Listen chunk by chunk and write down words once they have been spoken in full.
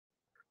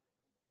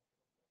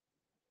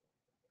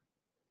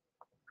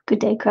Good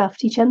day,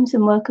 crafty chums,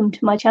 and welcome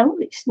to my channel.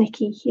 It's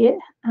Nicky here,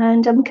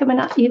 and I'm coming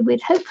at you with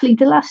hopefully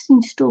the last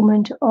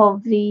instalment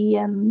of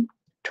the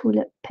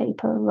toilet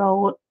paper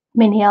roll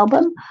mini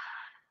album.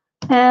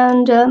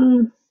 And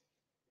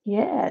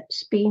yeah,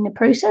 it's been a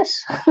process.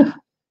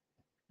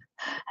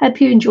 Hope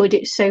you enjoyed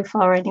it so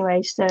far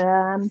anyway. So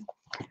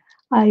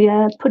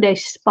I put a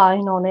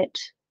spine on it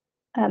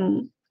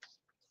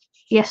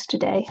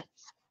yesterday.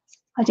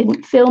 I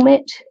didn't film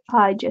it,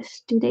 I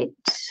just did it.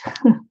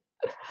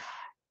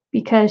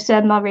 Because I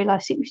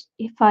realised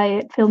if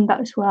I filmed that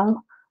as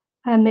well,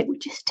 it would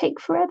just take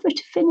forever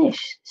to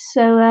finish.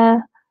 So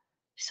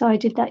so I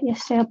did that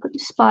yesterday. I put the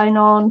spine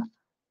on,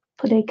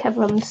 put a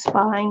cover on the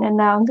spine, and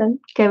now I'm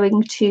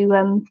going to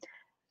I'm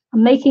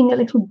making a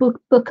little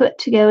booklet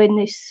to go in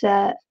this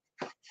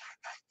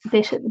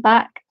bit at the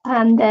back,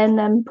 and then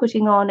I'm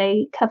putting on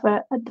a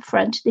cover at the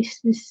front. This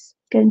is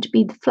going to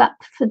be the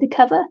flap for the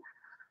cover,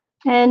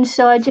 and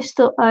so I just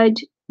thought I'd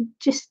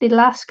just the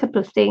last couple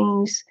of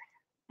things.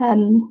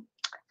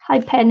 Hi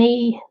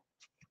Penny,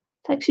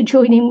 thanks for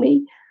joining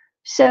me.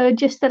 So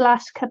just the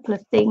last couple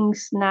of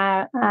things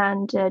now,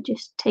 and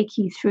just take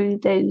you through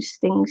those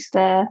things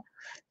there.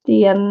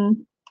 The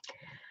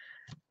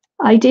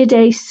I did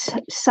a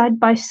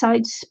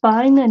side-by-side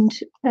spine, and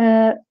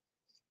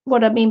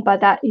what I mean by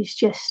that is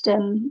just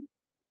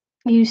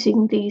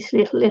using these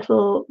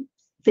little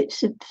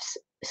bits of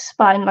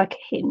spine, like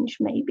a hinge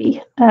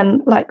maybe,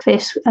 like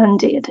this, and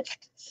did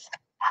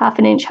half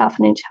an inch, half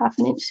an inch, half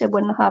an inch, so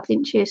 1.5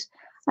 inches,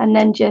 and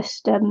then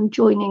just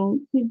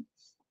joining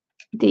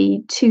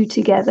the two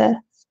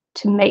together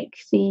to make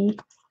the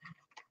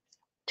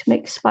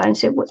spine.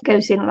 So what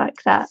goes in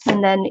like that,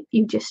 and then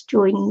you just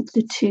join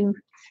the two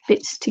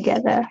bits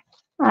together,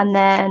 and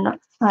then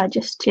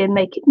just to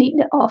make it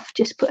neaten it off,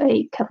 just put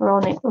a cover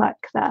on it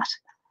like that.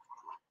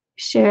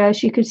 So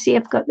as you can see,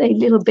 I've got a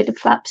little bit of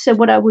flap. So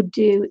what I would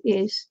do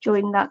is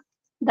join that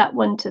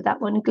one to that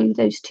one, glue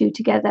those two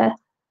together,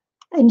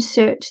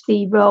 insert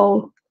the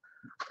roll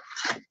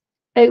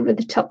over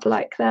the top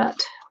like that,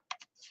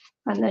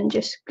 and then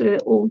just glue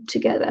it all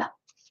together.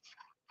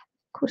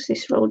 Of course,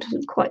 this roll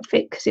doesn't quite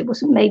fit because it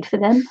wasn't made for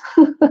them.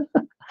 It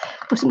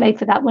wasn't made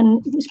for that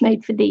one, it was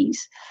made for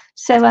these.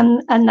 So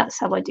and that's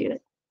how I do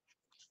it,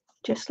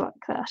 just like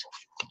that.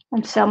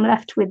 And so I'm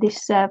left with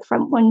this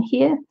front one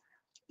here,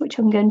 which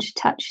I'm going to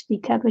attach the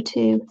cover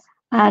to.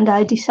 And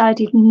I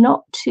decided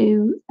not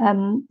to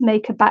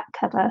make a back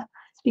cover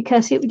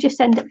because it would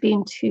just end up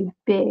being too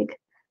big.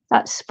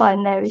 That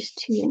spine there is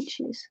 2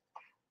 inches.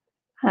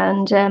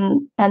 And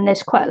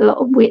there's quite a lot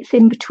of width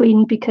in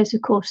between, because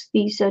of course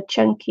these are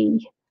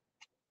chunky.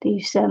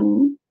 These I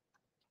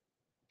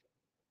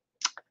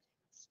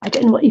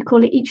don't know what you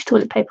call it. Each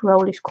toilet paper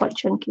roll is quite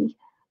chunky.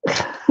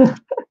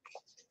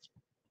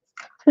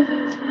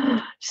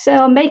 So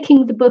I'm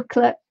making the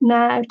booklet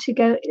now to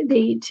go in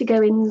the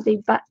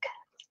back,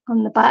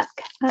 on the back,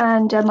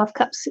 and I've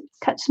cut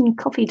some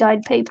coffee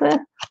dyed paper,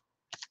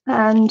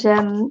 and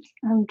I'm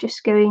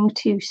just going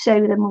to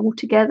sew them all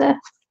together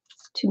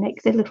to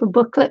make the little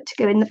booklet to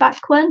go in the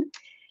back one.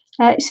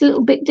 It's a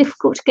little bit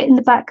difficult to get in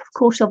the back, of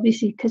course,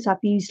 obviously, because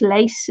I've used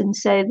lace, and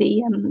so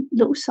the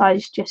little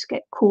sides just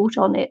get caught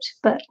on it.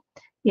 But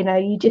you know,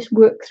 you just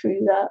work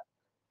through that.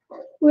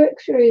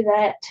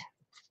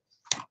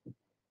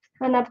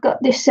 And I've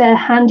got this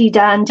handy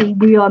dandy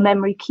We Are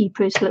Memory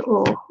Keepers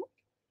little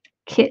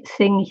kit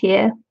thing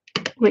here,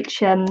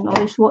 which I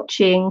was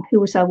watching.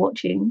 Who was I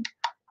watching?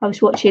 I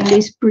was watching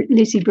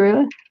Lizzie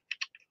Brewer,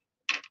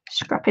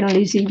 Scrapping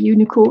Lizzie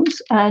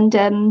Unicorns, and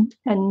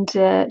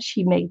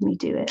she made me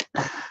do it.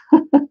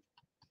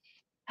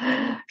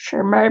 She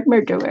made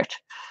me do it.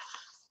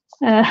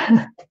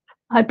 I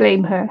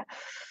blame her.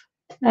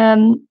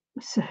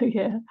 So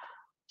yeah.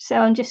 So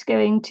I'm just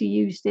going to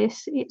use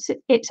this.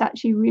 It's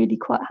actually really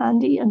quite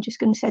handy. I'm just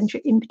going to center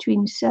it in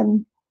between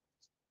some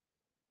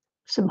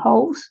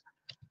holes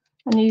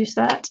and use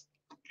that.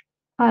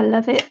 I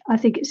love it. I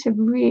think it's a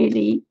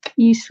really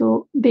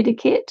useful bit of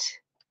kit.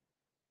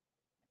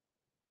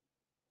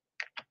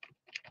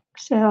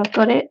 So I've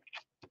got it.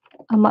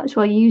 I might as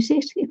well use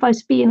it. If I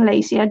was being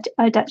lazy,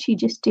 I'd actually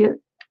just do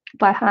it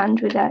by hand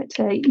without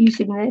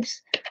using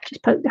this.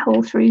 Just poke the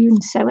hole through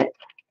and sew it.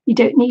 You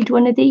don't need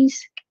one of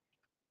these.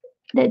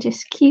 They're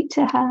just cute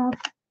to have,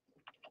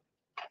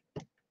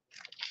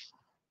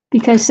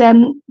 because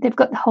they've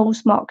got the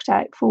holes marked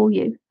out for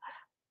you.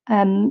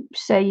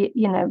 So you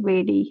know,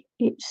 really,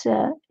 it's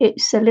a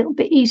little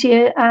bit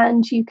easier,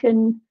 and you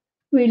can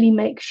really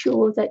make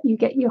sure that you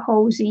get your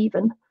holes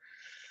even.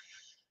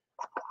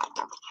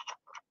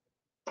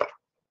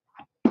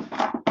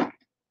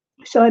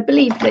 So I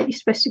believe that you're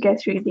supposed to go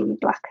through the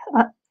black.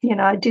 You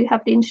know, I do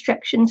have the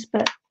instructions,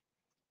 but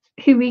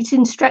who reads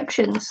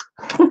instructions?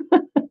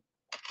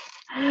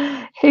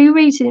 Who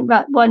reads it?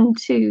 Right, 1,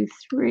 2,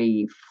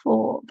 3,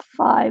 4,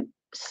 5,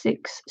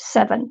 6,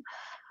 7.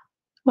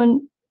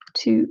 1,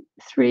 2,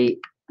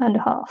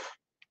 3.5.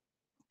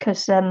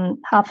 Because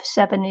half of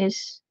 7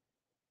 is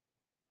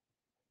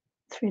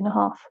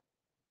 3.5,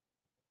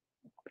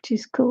 which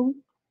is cool.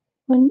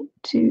 1,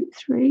 2,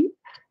 3.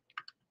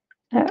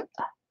 And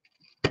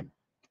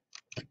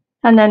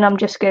then I'm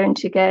just going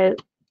to go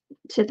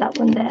to that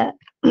one there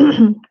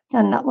and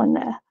that one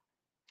there.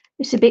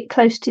 It's a bit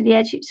close to the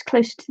edge. It's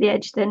closer to the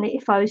edge than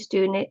if I was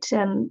doing it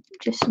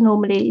just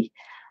normally.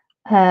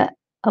 I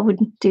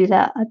wouldn't do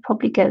that. I'd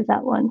probably go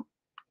that one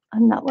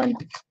and that one,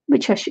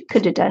 which I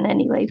could have done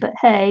anyway, but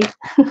hey,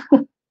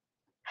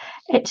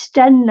 it's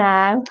done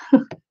now.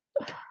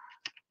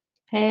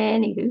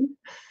 Anywho,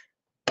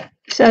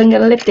 so I'm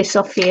going to lift this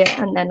off here,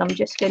 and then I'm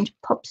just going to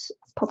pop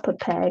a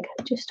peg,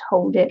 just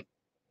hold it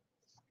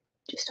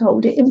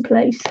in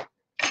place,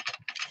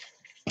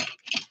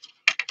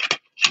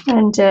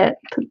 and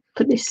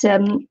put this.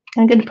 I'm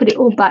going to put it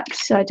all back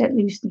so I don't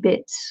lose the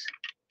bits,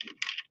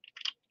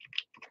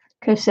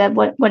 because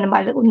one of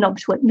my little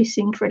knobs went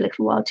missing for a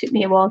little while. It took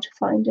me a while to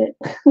find it.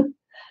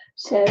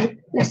 So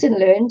lesson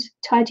learned: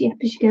 tidy up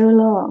as you go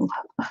along,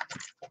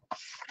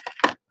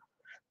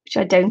 which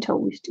I don't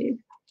always do.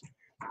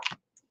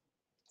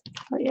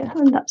 Oh yeah,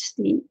 and that's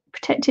the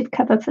protective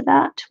cover for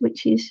that,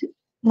 which is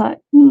like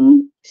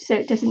so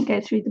it doesn't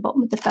go through the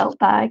bottom of the felt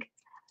bag.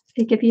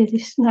 They give you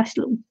this nice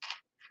little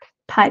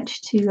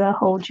pouch to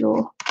hold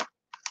your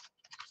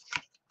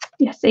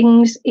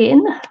things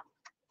in.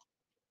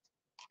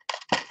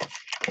 I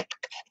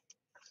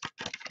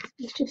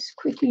was just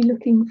quickly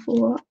looking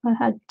for. I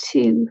had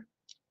two.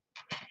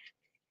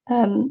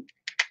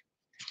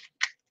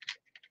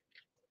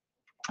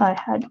 I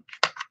had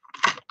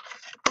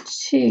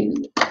two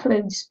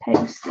clothes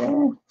pegs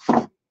there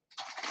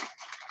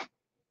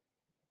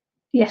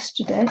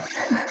yesterday.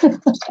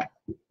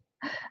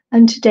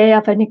 And today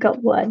I've only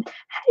got one.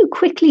 How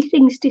quickly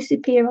things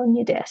disappear on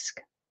your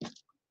desk.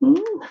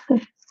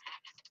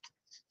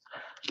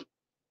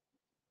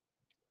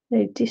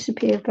 They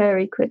disappear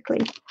very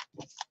quickly.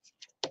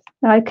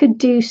 Now I could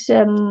do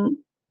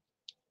some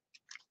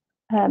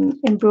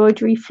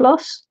embroidery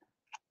floss,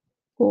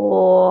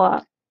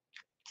 or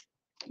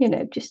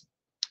just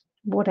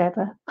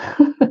whatever.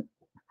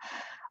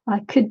 I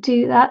could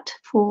do that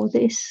for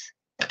this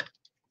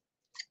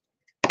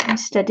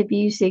instead of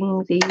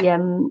using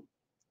the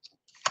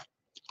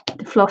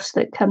floss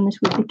that comes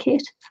with the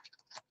kit.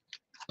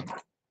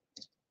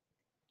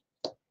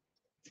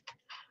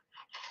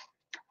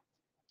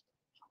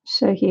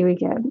 So here we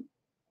go.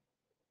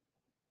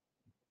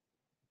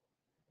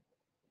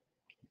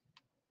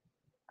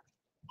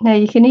 Now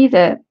you can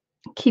either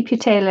keep your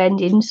tail end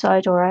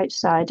inside or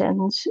outside,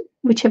 and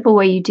whichever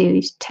way you do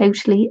is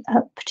totally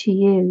up to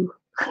you.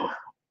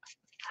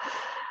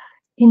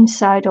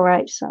 Inside or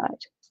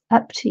outside,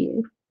 up to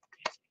you.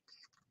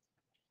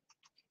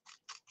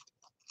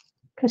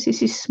 Because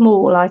this is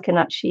small, I can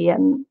actually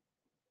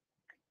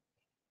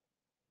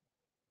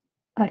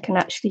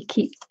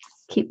keep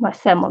my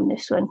thumb on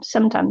this one.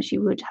 Sometimes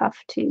you would have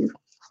to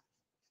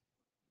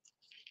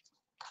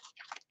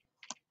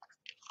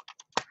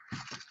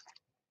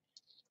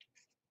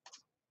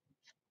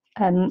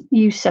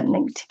use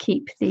something to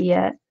keep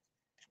the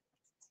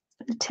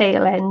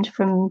tail end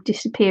from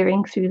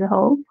disappearing through the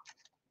hole.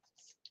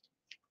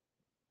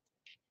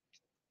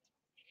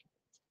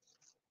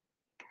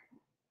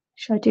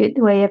 Should I do it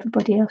the way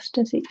everybody else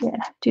does it?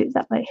 Yeah, do it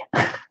that way.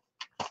 I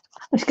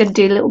was going to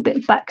do a little bit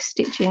of back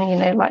stitching,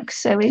 like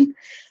sewing,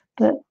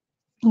 but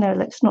no,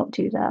 let's not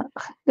do that.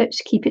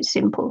 Let's keep it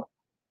simple.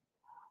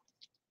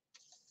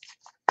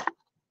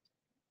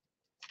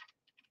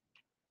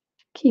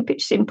 Keep it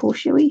simple,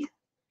 shall we?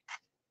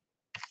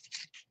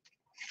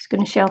 It's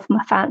going to show off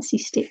my fancy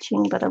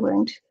stitching, but I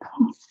won't.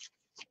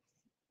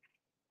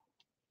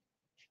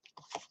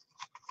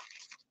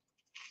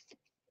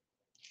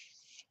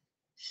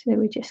 So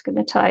we're just going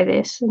to tie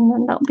this, and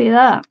then that'll be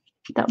that.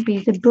 That'll be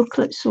the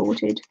booklet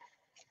sorted.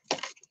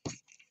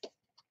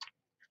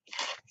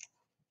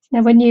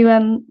 Now, when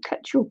you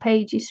cut your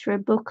pages for a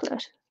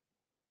booklet,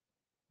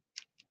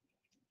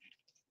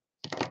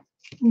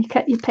 you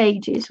cut your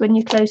pages, when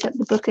you close up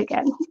the book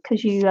again,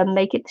 because you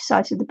make it the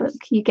size of the book,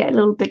 you get a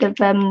little bit of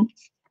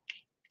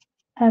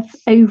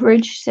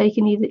overage, so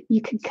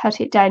you can cut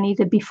it down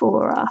either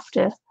before or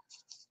after,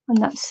 and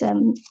that's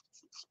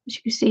as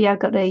you can see, I've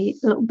got a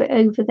little bit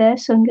over there,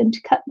 so I'm going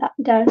to cut that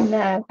down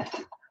now,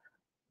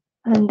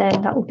 and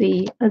then that will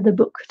be the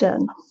book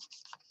done.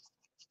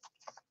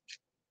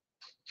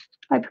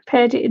 I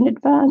prepared it in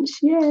advance,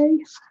 yay!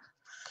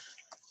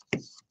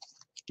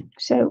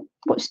 So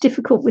what's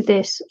difficult with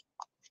this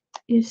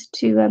is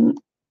to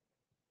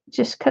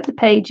just cut the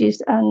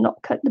pages and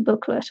not cut the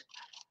booklet,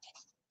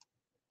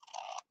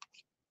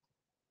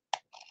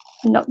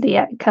 not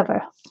the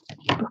cover.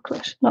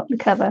 Booklet, not the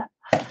cover.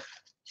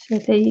 So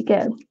there you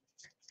go.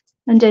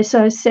 And as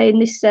I was saying,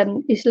 this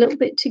is a little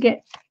bit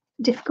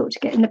difficult to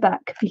get in the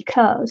back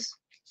because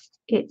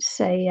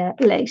it's a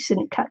lace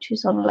and it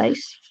catches on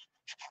lace.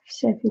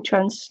 So if you try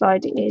and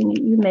slide it in,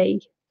 you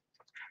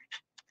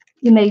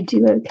may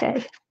do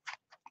okay.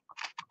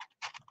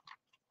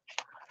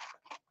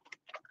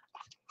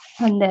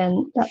 And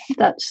then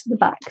that's the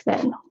back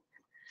then,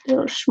 a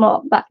little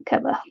smart back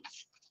cover.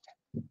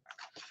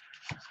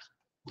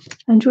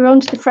 And we're on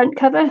to the front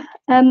cover.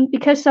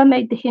 Because I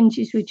made the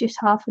hinges with just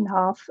half and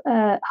half,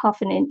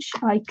 half an inch,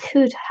 I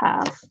could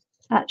have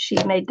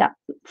actually made that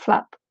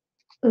flap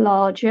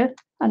larger,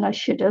 and I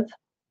should have,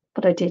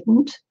 but I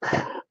didn't.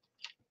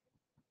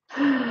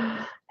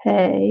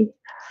 Hey,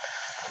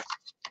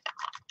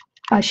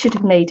 I should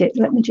have made it.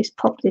 Let me just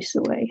pop this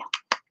away.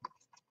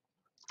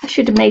 I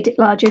should have made it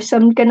larger, so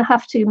I'm going to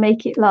have to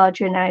make it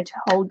larger now to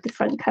hold the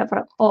front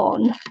cover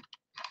on.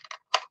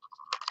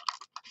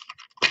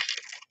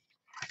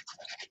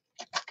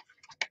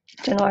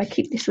 Don't know why I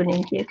keep this one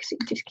in here because it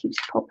just keeps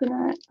popping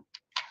out.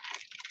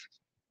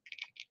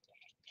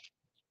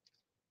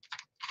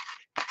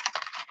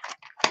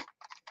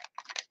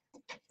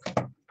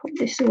 Pop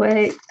this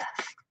away,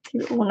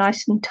 keep it all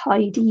nice and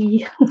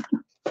tidy,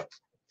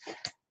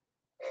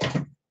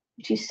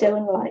 which is so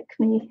unlike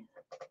me.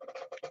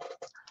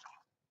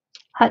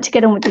 I had to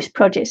get on with this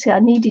project, so I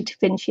needed to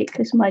finish it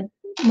because my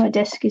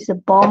desk is a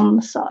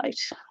bomb site.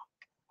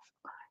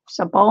 It's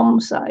a bomb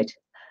site.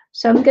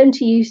 So I'm going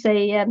to use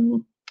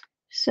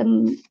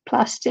some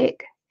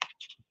plastic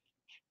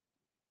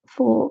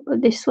for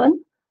this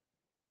one,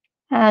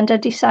 and I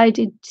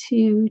decided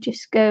to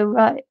just go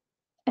right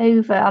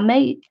over. I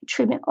may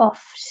trim it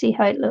off, see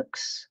how it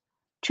looks.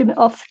 Trim it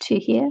off to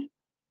here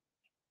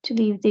to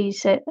leave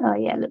these. Oh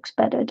yeah, it looks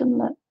better,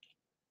 doesn't it?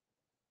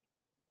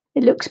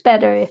 It looks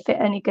better if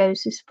it only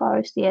goes as far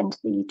as the end of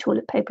the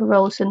toilet paper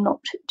rolls and not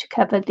to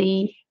cover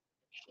the,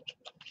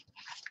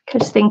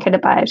 because thinking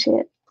about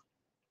it,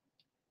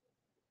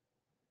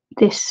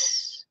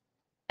 this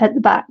at the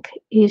back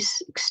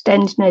is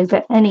extending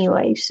over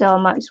anyway, so I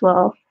might as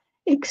well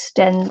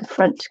extend the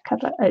front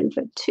cover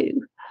over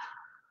too.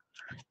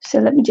 So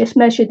let me just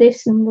measure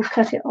this and we'll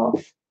cut it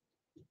off.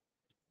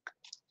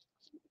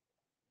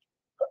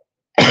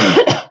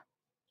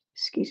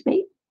 Excuse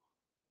me.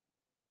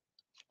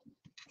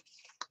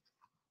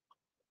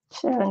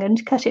 So I'm going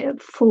to cut it at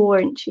 4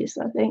 inches,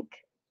 I think.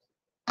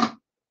 I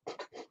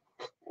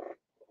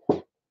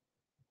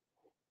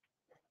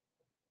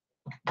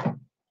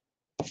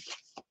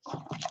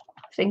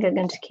think I'm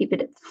going to keep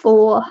it at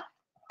 4.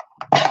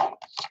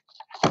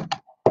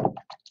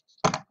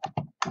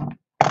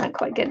 Can't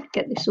quite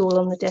get this all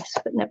on the desk,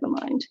 but never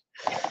mind.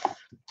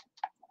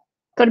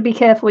 Got to be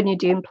careful when you're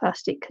doing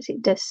plastic because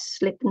it does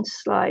slip and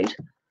slide.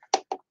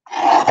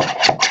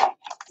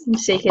 And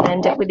so you can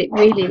end up with it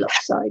really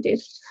lopsided.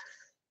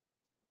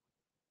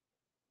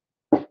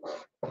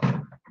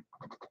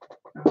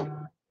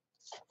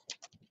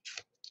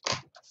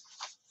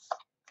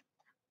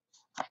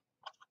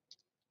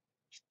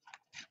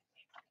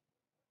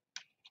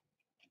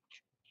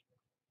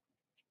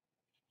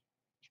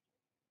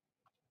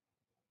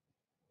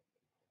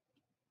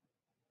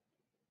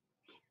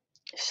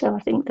 So I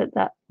think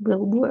that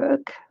will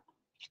work.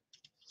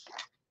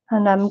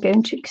 And I'm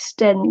going to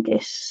extend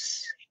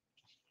this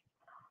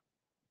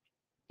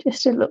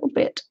just a little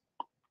bit.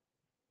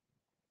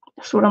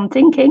 That's what I'm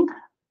thinking.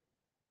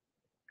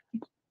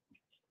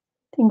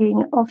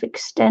 Thinking of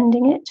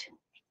extending it.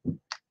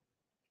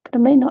 But I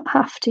may not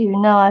have to.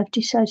 Now I've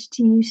decided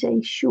to use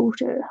a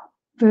shorter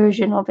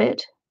version of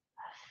it.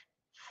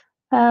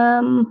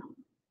 What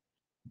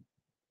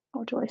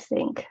do I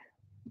think?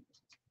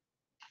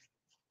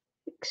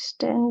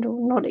 Extend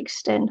or not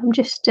extend? I'm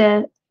just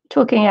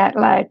talking out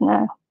loud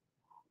now.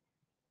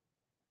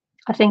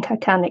 I think I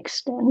can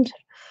extend.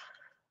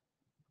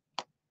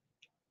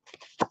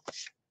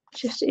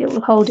 Just it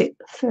will hold it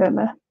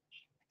firmer.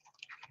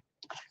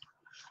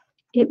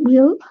 It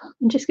will.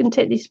 I'm just going to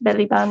take this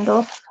belly band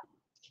off.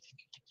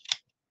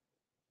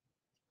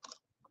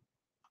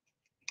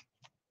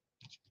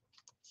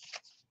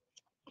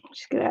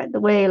 Just get out of the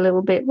way a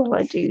little bit while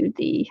I do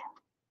the.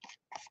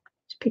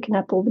 Just picking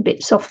up all the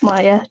bits off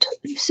my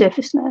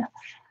surface now.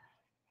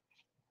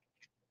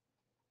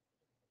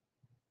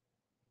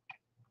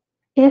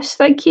 Yes,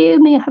 thank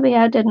you. Me having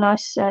had a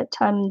nice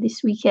time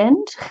this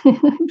weekend.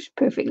 It was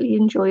perfectly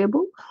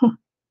enjoyable.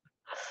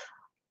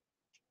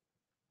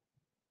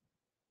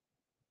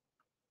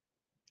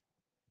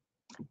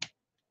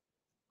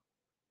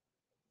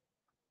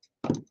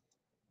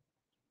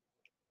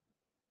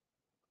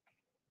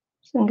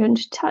 So I'm going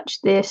to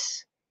attach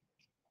this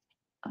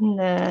and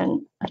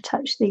then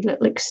attach the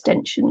little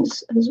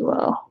extensions as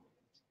well.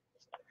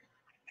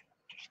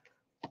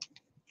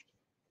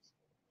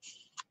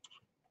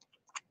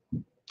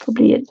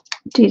 Probably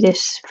do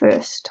this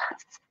first.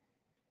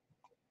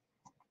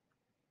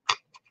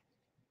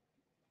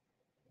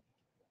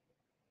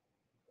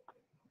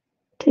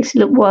 Takes a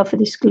little while for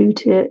this glue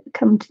to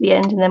come to the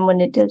end, and then when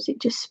it does, it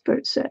just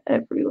spurts it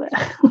everywhere.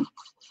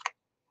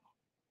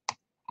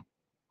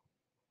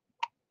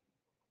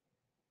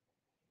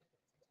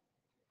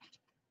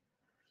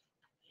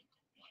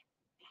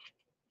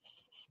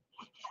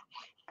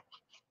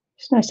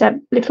 It's nice to have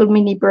little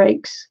mini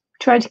breaks.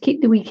 Try to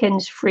keep the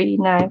weekends free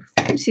now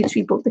since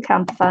we bought the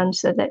camper van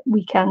so that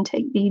we can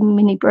take the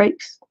mini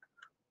breaks.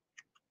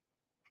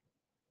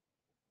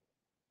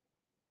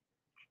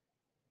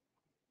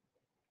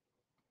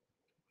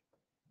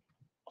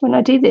 When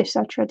I do this,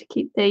 I try to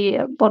keep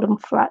the bottom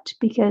flat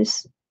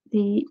because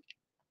the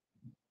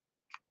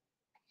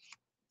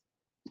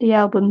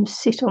albums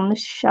sit on the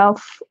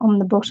shelf on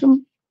the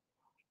bottom,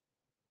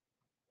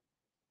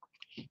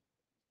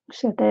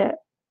 so they're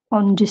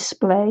on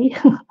display.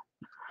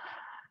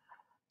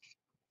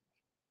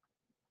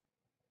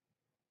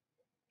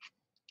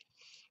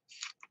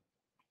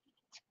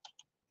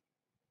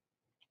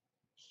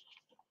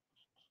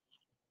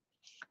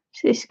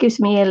 So this gives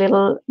me a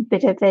little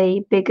bit of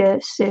a bigger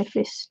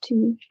surface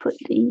to put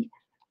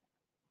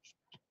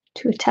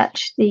to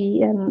attach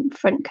the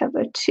front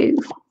cover to.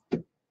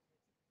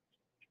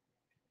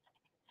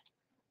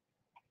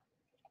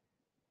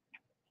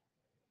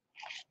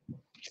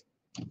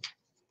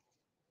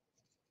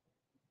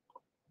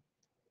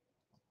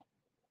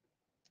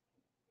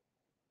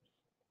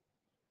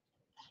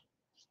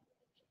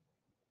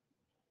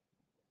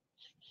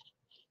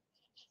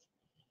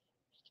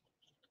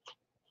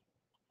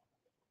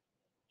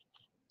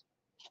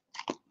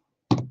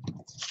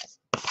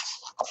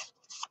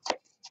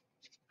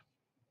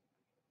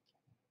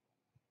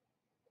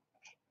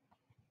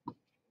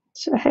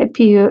 So I hope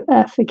you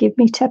forgive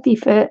me, Teppy,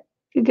 for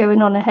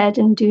going on ahead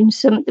and doing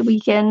some at the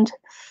weekend.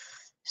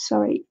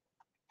 Sorry.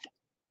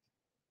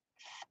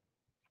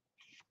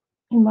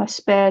 In my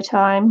spare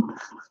time.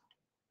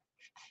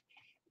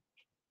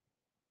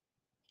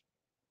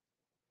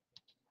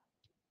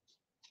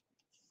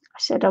 I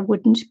said I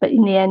wouldn't, but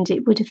in the end I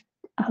would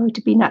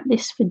have been at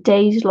this for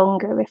days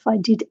longer if I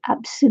did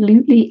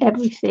absolutely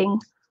everything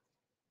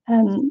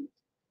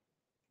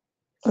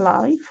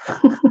live.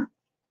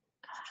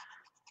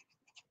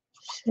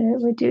 So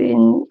we're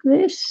doing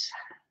this.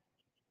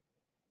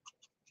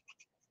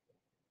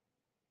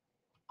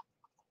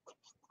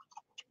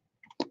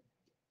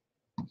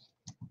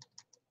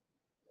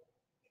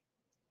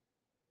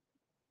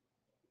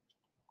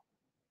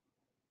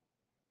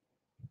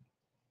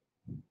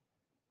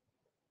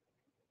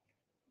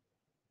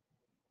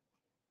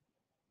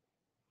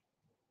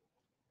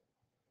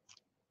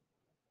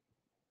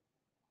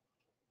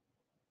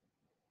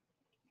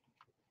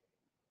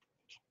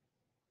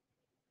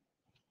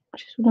 I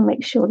just want to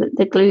make sure that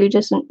the glue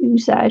doesn't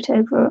ooze out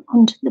over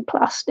onto the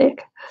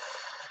plastic.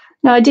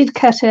 Now I did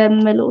cut a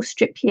little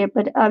strip here,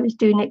 but I was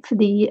doing it for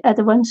the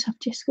other ones. I've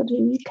just got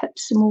to cut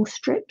some more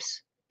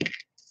strips.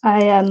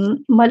 My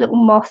little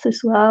moth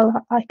as well,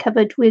 I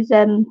covered with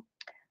the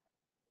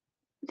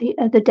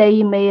other day,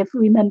 you may have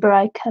remember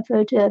I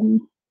covered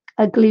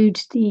I glued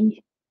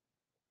the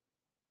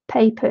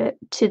paper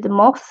to the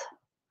moth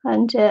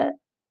and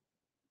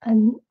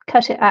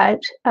cut it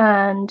out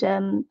and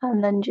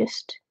then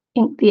just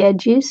ink the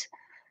edges,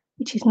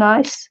 which is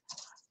nice.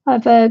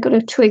 I've got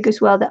a twig as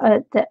well that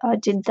I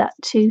did that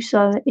too,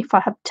 so if I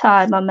have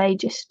time I may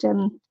just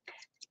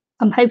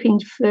I'm hoping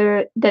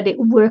for that it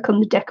will work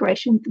on the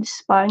decoration for the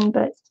spine,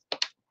 but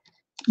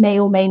may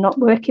or may not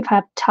work. If I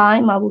have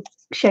time I will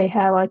show you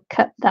how I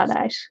cut that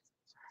out,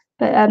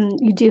 but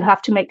you do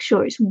have to make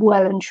sure it's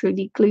well and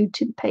truly glued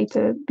to the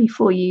paper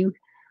before you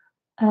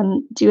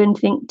do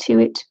anything to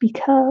it,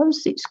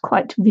 because it's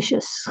quite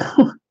vicious.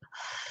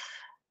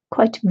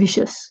 Quite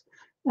vicious,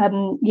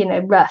 you know,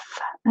 rough,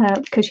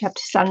 because you have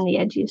to sand the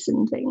edges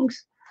and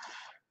things.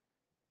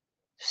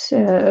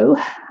 So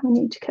I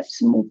need to cut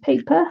some more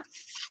paper.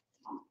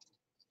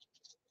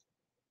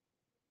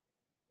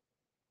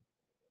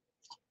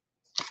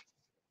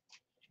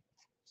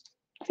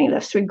 I think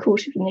that's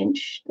 3/4 of an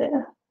inch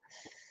there.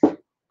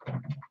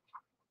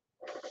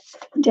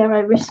 Dare I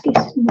risk it?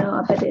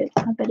 No, I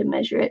better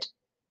measure it.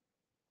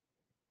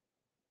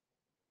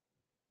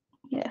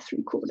 Yeah,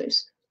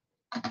 3/4.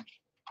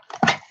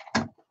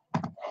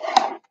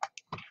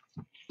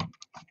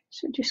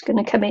 So just going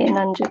to come in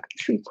under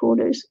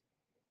 3/4.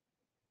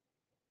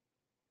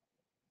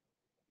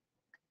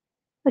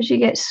 As you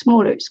get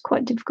smaller, it's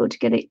quite difficult to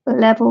get it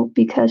level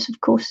because,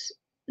 of course,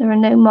 there are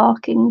no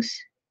markings,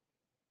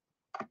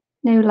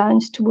 no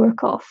lines to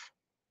work off.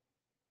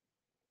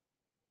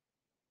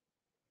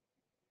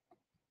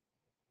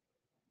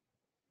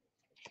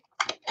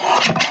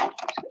 It's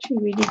actually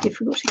really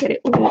difficult to get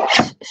it all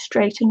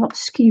straight and not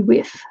skew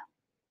with,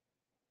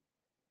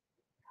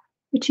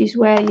 which is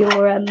where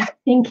your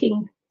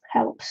inking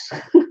helps.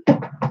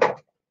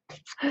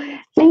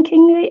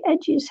 Inking the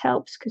edges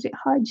helps because it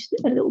hides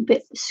a little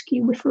bit the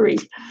skew-wiffery.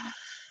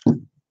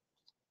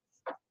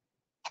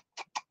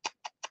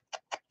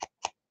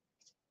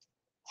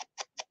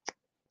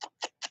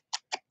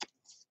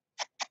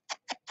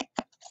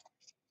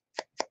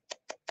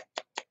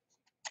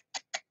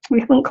 We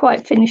haven't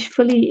quite finished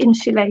fully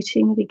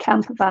insulating the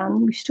camper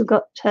van. We've still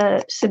got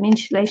some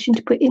insulation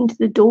to put into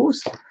the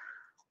doors,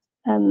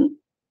 and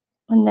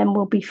then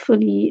we'll be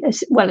fully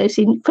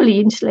fully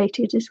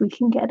insulated as we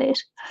can get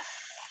it.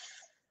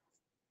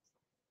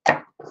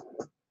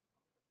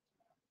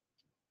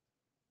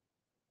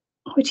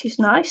 Which is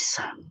nice.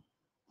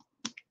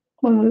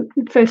 When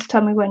the first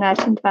time we went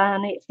out in the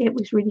van, it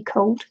was really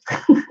cold.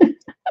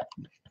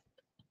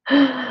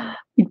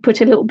 We'd put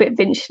a little bit of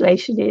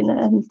insulation in,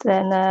 and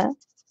then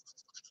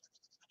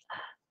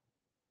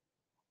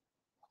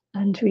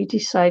and we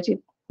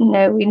decided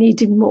no, we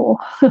needed more.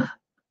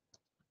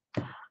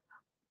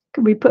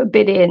 We put a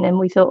bit in and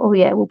we thought, oh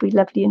yeah, we'll be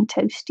lovely and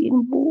toasty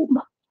and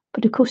warm.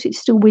 But of course it's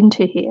still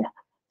winter here.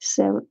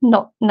 So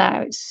not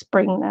now, it's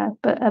spring now.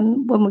 But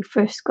when we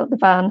first got the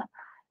van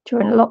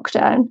during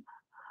lockdown,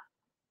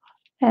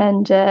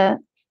 and yeah,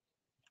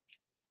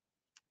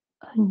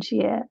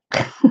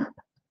 it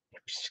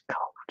was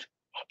cold.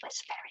 It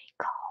was very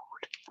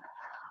cold.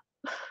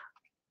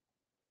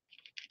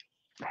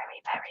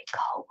 Very, very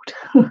cold.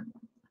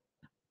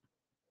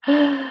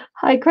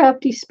 Hi,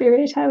 Crafty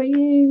Spirit, how are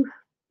you?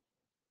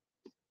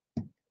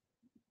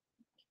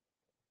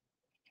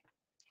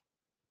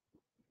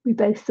 We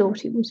both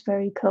thought it was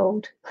very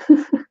cold.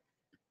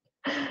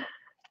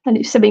 And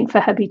it's something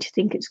for hubby to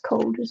think it's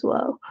cold as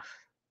well.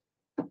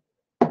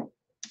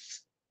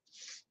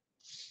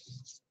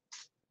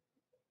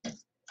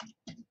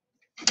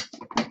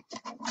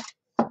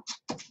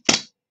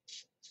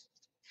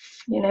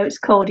 You know, it's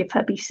cold if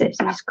hubby says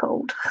he's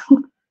cold.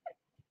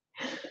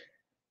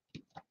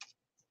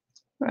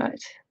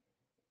 Right.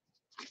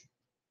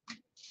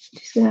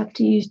 Just going to have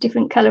to use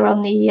different colour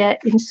on the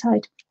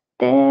inside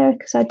there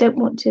because I don't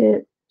want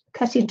to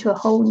cut into a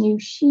whole new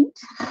sheet.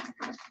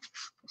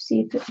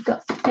 See if I've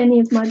got any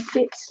of my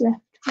bits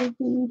left with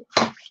my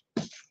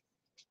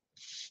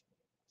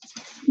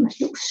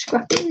little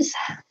scrappies.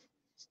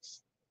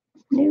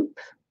 Nope.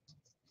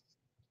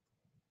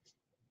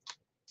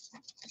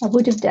 I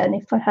would have done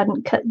if I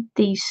hadn't cut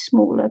these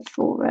smaller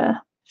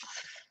for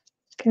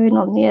going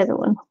on the other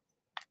one.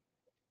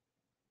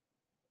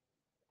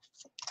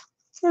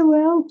 Oh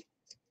well.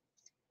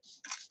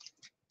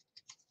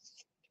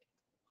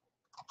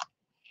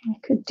 I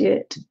could do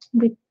it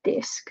with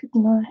this,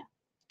 couldn't I?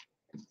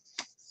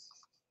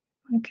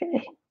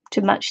 Okay,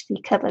 to match the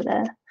cover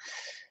there.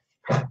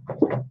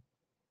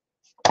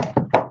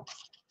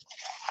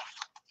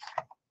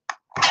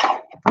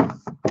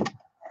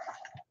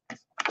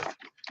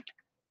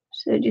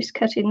 So just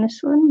cutting this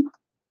one,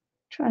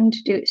 trying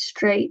to do it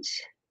straight.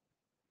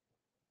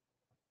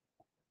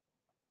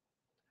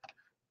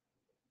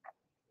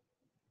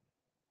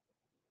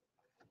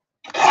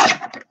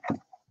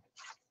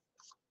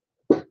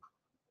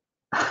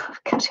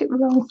 I've cut it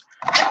wrong.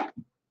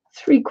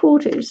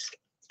 3/4.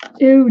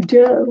 Oh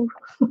no.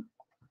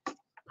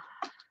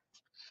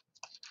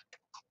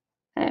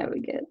 There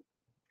we go.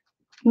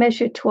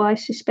 Measure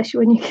twice,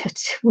 especially when you get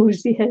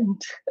towards the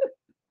end.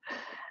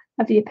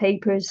 Have your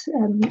papers.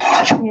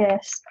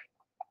 Yes.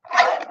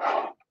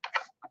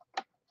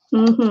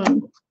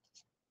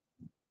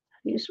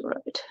 He's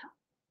right.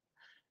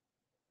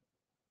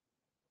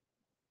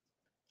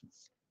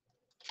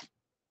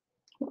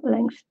 What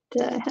length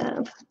do I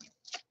have?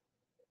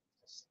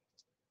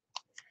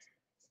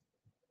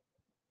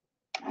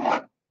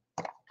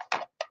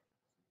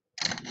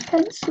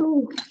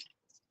 Pencil.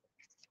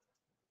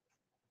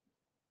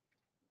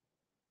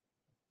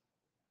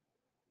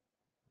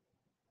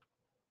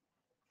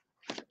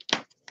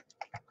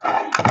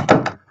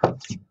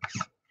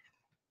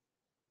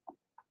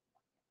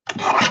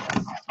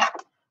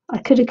 I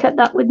could have cut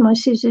that with my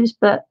scissors,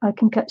 but I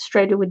can cut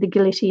straighter with the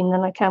guillotine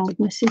than I can with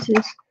my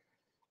scissors.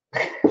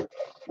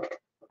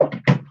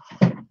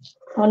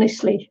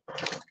 Honestly,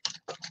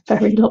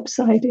 very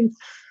lopsided.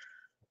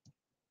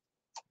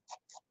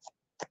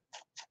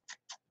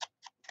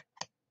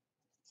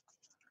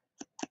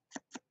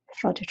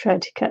 If I'd have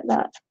tried to cut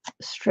that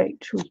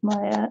straight with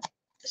my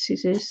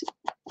scissors,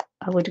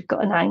 I would have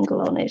got an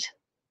angle on it.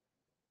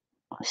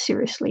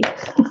 Seriously.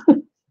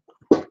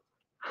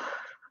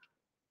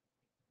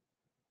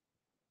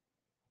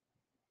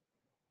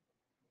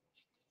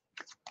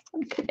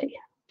 Okay.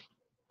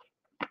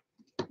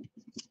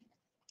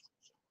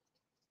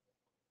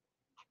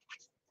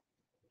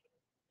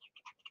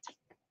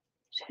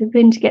 So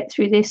hoping to get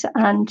through this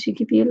and to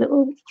give you a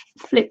little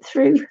flip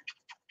through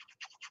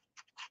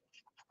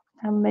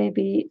and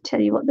maybe tell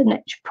you what the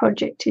next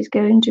project is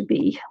going to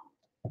be.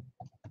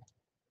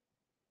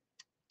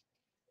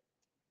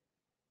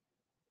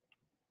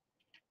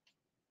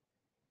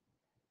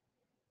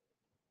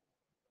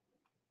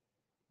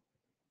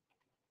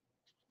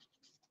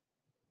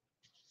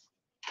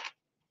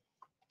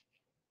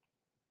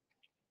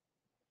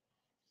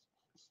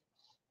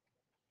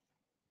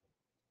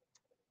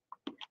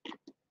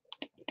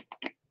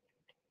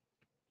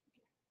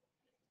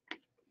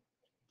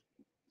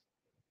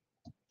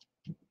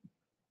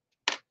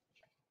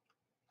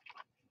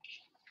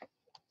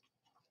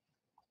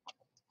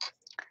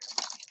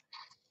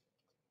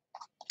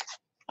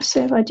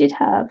 So I did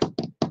have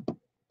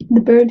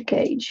the bird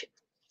cage,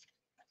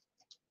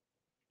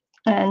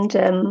 and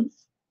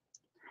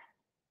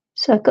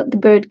so I've got the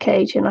bird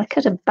cage and I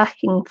cut a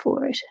backing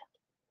for it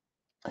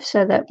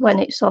so that when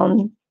it's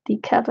on the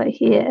cover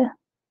here,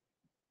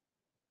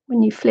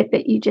 when you flip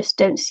it, you just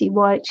don't see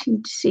white,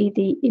 you see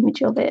the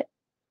image of it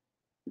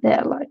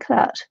there like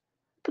that.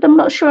 But I'm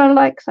not sure I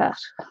like that.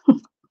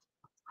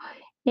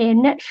 Yeah,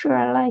 not sure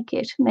I like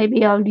it.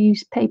 Maybe I'll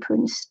use paper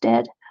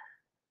instead.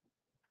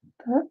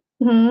 But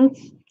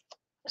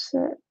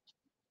so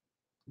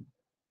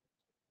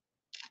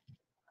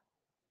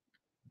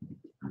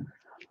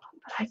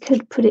I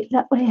could put it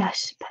that way, I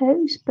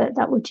suppose, but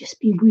that would just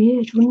be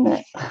weird, wouldn't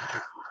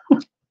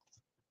it?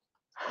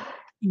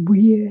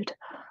 Weird.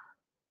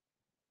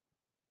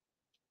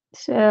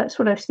 So that's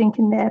what I was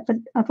thinking there, but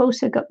I've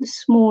also got the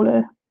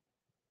smaller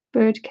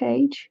bird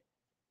cage,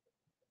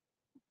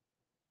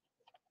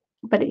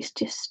 but it's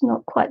just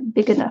not quite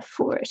big enough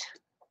for it.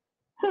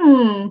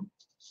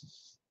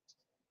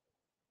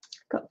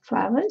 Got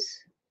flowers.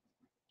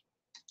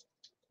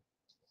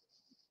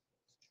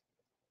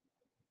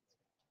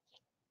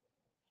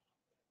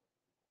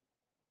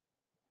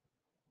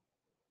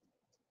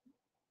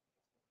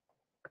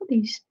 Got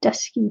these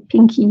dusky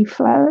pinky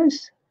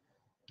flowers,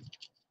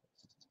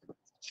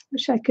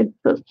 which I could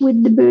put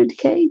with the bird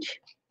cage,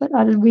 but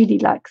I really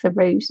like the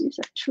roses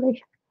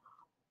actually.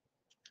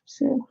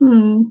 So,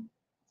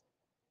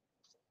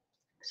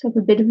 let's have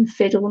a bit of a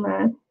fiddle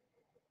now.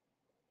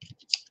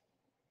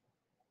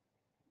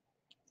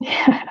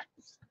 Yeah,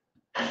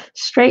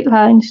 straight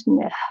lines,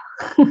 no.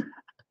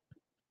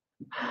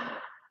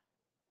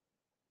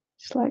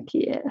 It's like,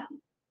 yeah,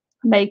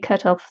 I may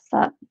cut off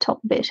that top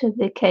bit of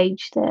the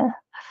cage there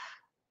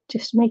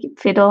just to make it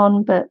fit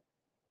on, but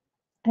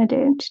I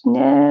don't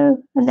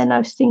know. And then I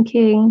was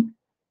thinking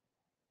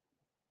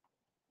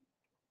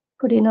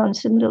putting on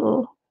some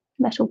little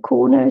metal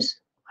corners.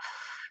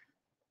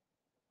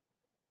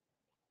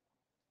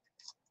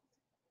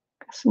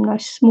 Got some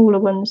nice smaller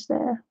ones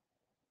there.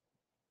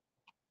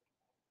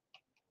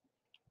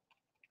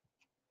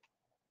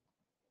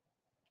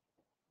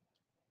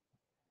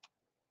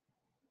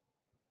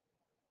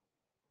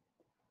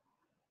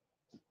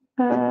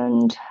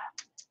 And a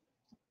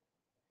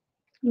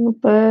little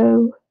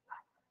bow.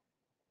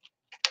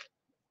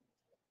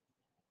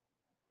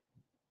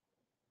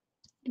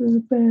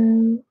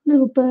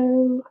 Little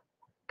bow.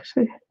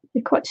 So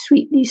they're quite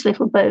sweet, these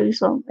little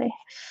bows, aren't they?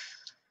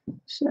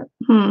 So,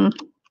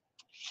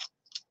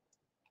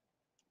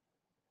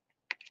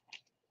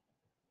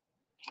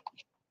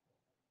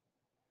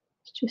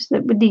 It's just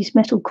that with these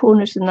metal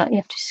corners and that, you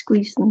have to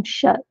squeeze them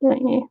shut,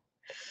 don't you?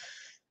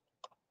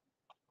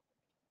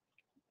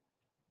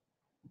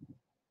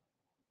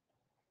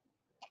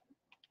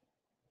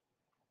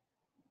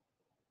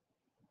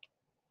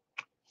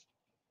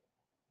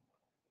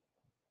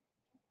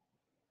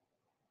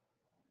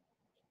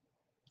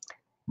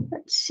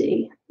 Let's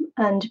see.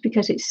 And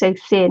because it's so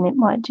thin, it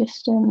might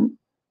just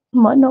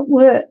might not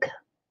work.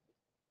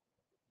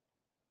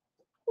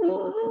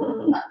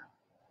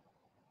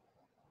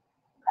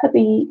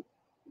 Hubby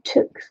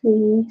took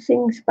the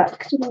things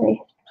back, didn't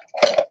he?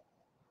 I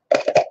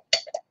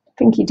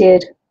think he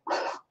did.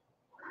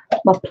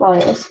 My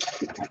pliers.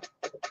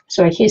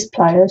 Sorry, his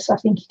pliers. I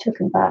think he took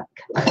them back.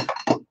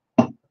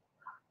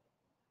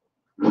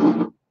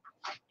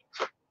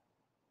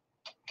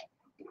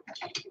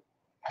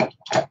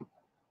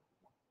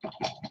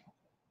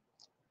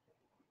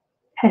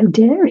 How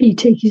dare he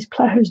take his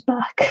pliers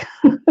back?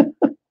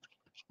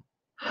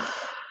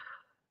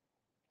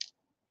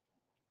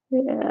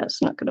 Yeah,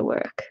 it's not going to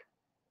work.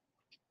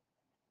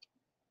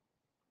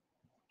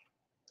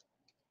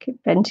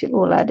 Could bend it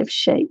all out of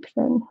shape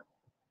then.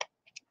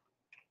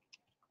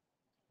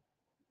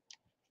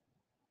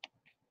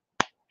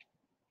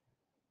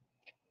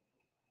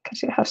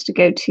 Because it has to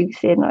go too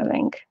thin, I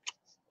think.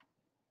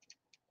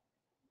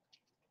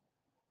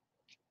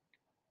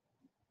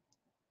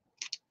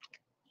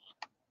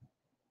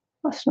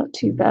 That's not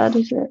too bad,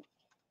 is it?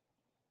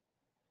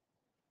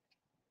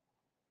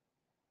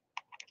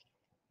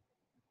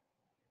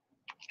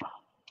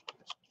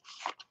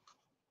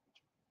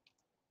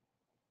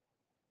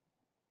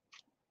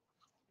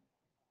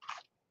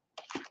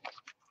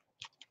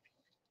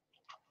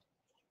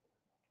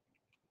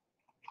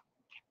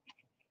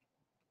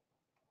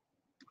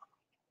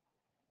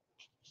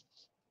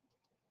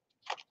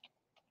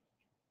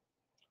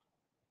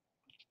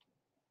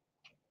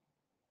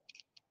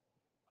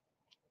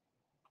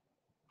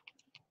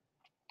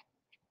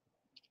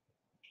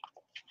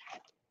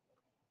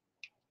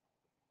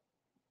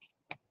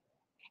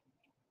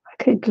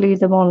 I could glue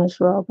them on as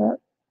well, but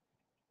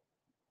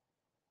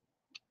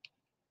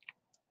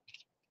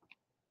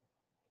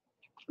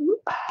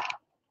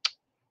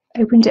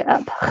opened it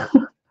up.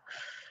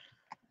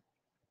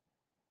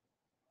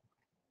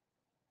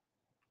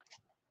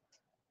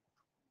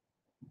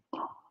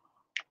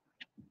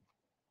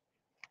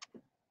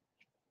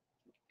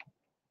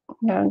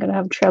 Now I'm going to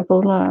have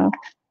trouble now.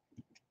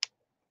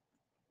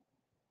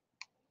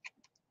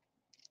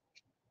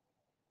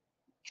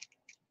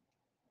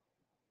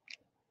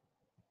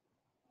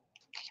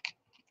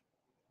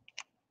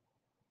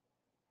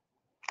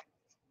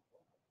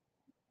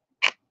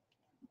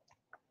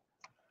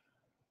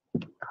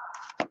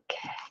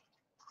 Okay.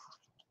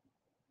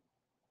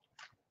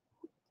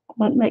 I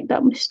won't make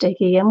that mistake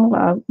again.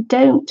 Well,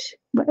 don't,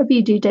 whatever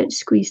you do, don't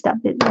squeeze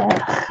that bit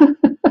there.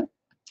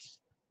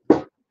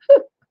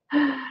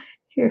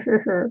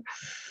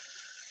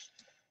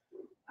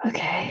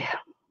 Okay.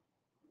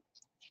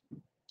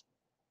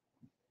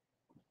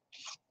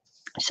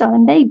 So I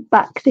may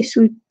back this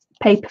with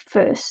paper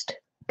first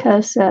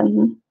because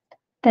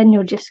then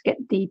you'll just get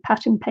the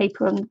pattern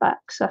paper on the back.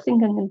 So I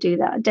think I'm going to do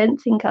that. I don't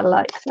think I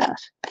like that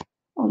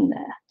on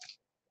there.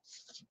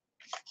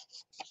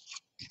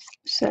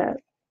 So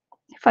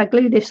if I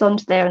glue this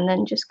onto there and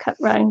then just cut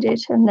round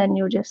it, and then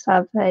you'll just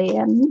have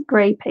a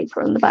grey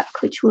paper on the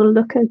back, which will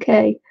look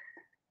okay.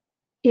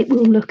 It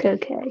will look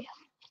okay.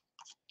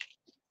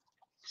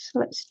 So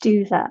let's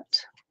do that.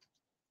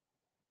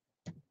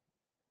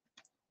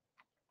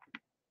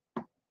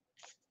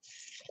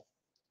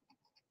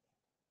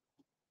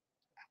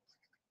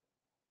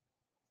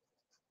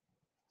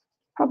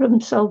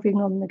 Problem solving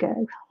on the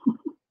go.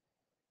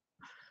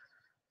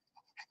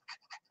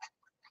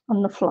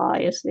 On the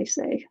fly, as they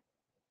say.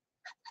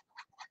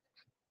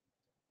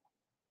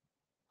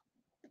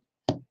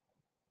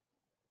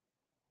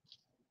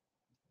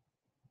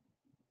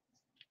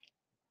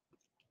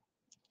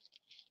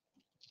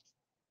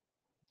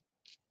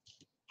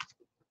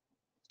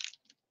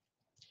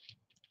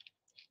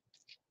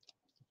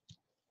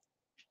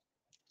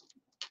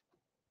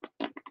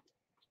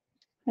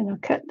 And I'll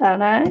cut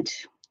that out.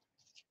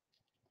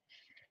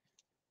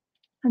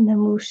 And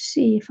then we'll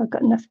see if I've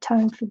got enough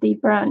time for the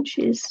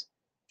branches.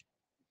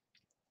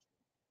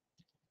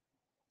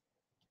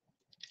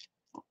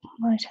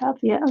 Might have,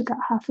 yeah, I've got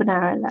half an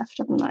hour left,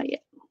 haven't I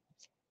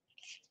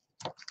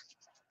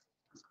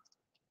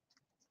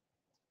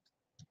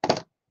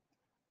yet?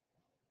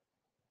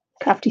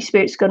 Crafty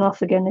Spirit's gone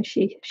off again, is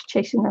she? She's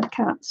chasing her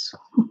cats.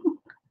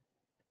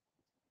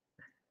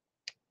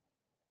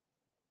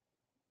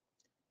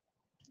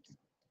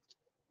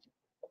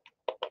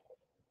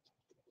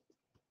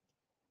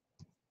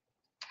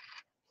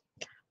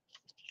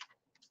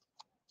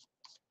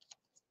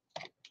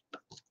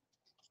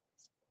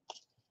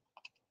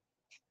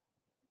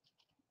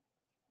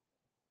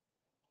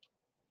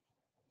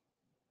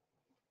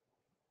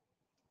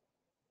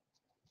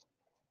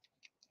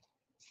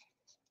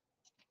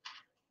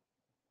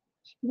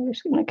 I'm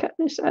just going to cut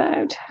this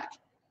out.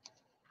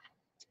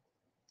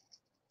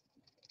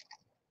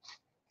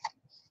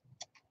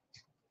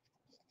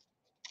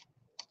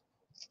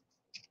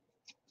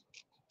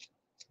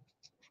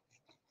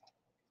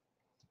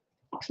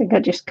 I think I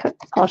just cut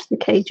part of the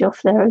cage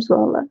off there as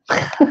well.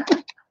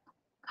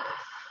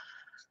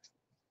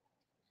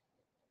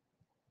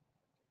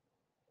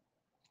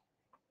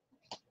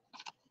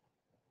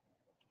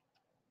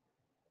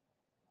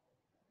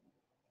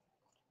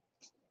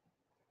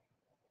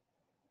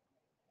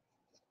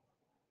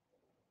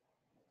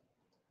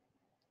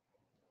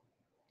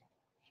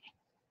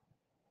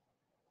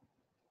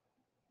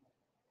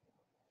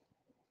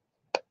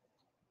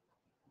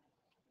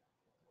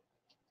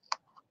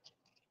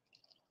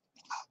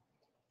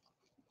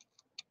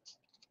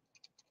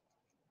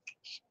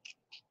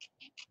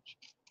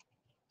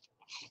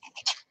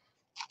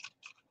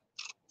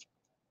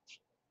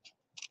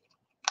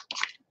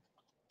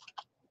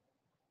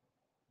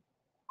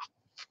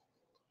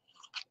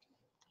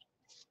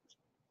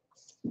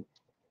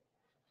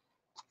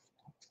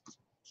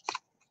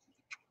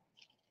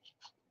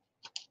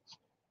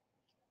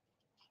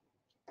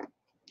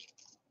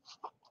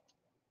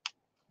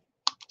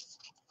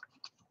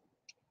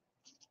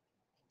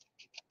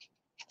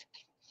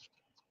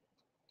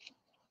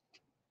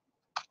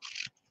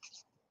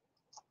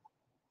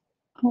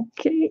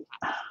 Okay.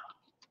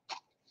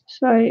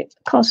 Sorry,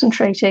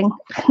 concentrating.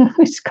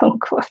 It's gone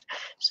quiet.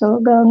 So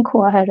gone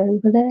quiet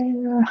over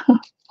there.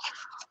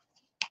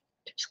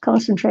 Just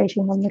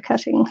concentrating on the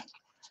cutting.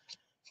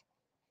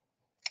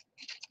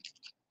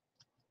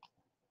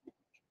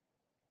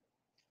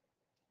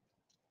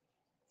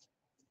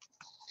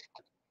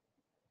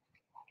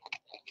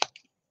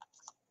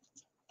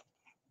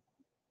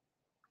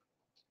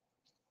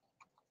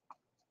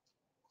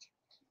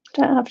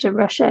 Don't have to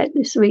rush out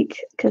this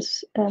week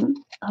because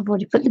I've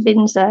already put the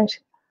bins out.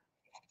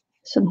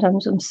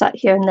 Sometimes I'm sat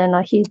here and then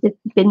I hear the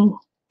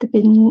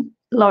bin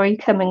lorry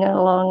coming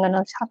along, and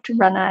I have to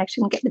run out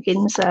and get the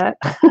bins out.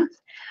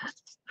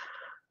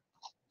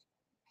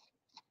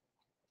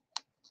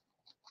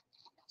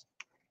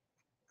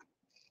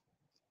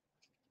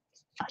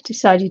 I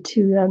decided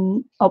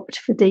to opt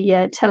for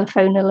the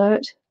telephone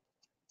alert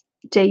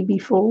day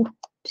before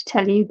to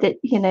tell you that,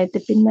 you know,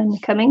 the bin men are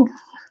coming,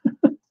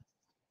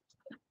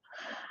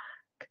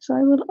 because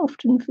I will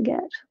often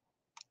forget,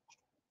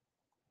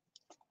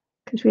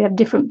 because we have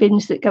different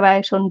bins that go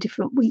out on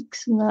different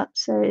weeks and that,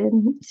 so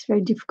it's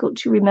very difficult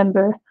to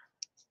remember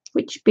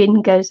which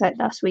bin goes out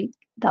that week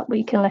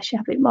unless you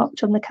have it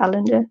marked on the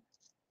calendar.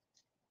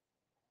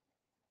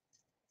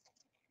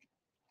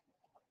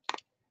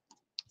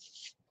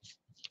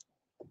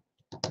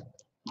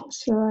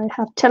 So I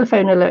have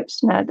telephone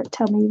alerts now that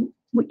tell me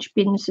which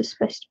bins are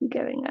supposed to be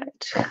going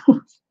out.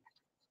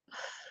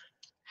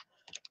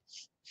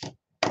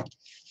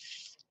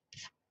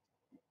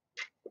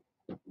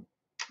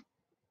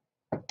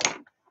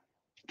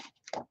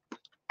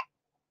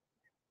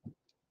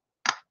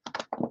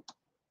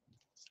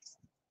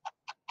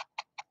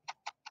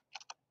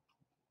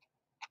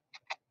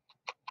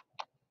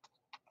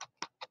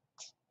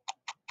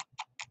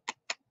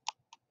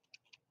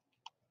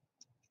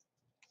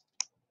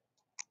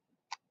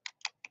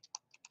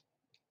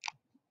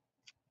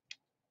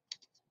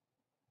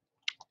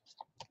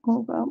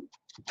 Oh well.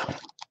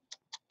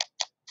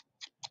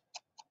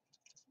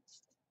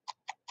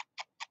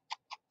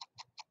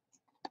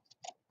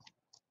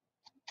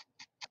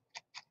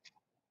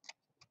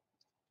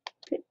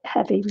 Bit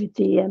heavy with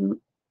the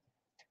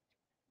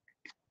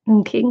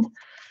inking,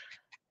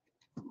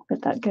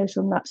 but that goes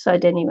on that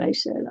side anyway,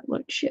 so that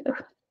won't show,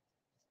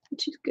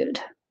 which is good.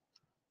 A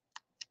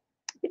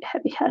bit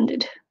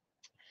heavy-handed.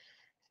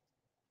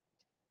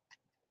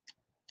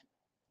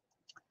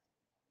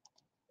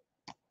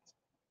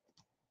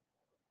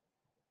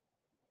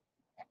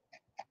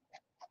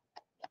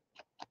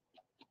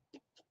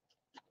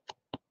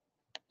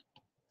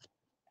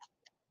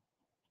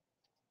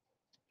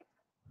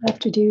 What I have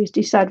to do is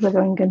decide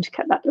whether I'm going to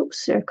cut that little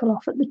circle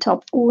off at the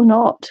top or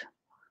not.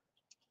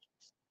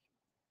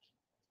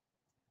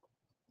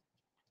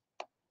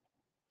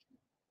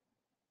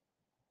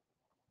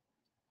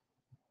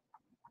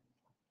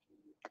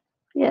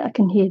 Yeah, I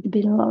can hear the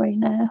bin lorry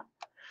now.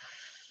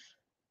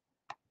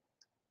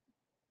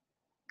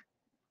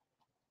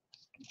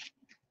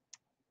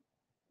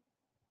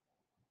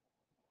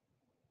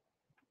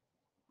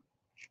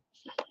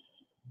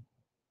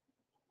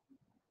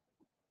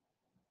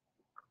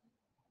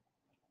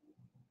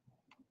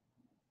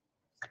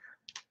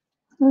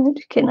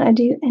 Right, can I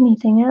do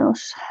anything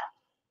else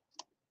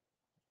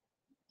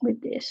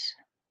with this?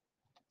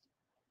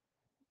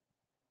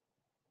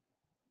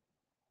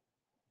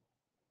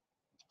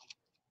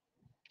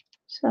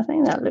 So I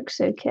think that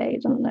looks okay,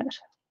 doesn't it?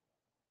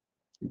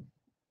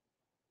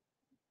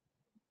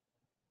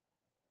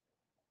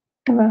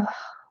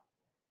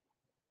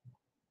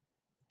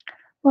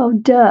 Well,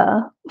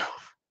 duh.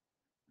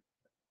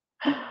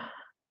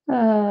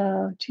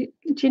 Do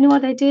you know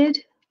what I did?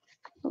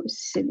 That was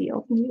silly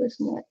of me,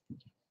 wasn't it?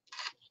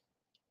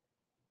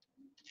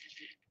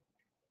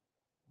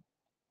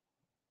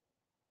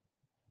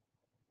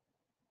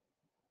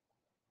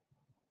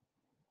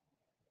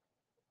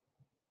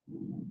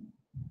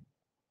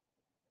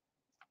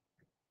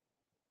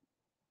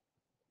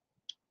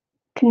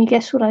 Can you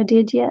guess what I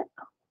did yet?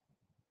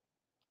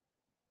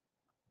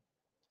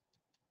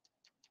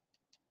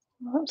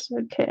 That's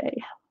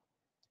okay.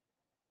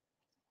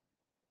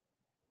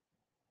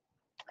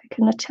 I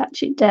can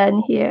attach it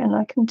down here and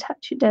I can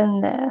attach it down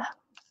there.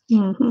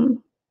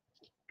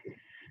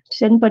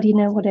 Does anybody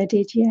know what I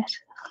did yet?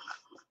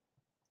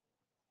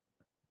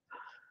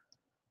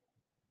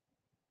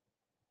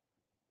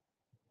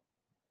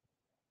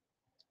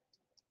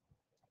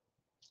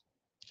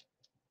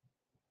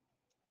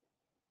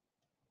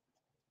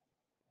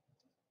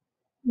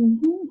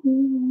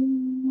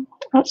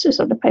 Answers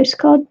on the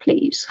postcard,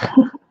 please.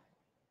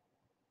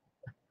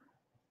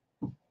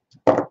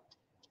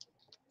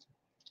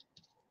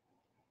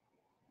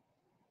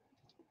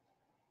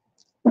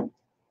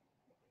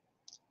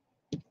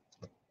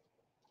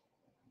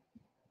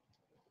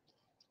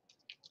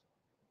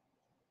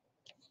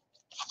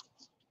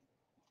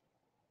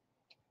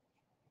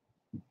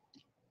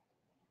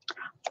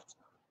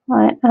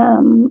 I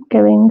am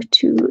going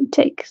to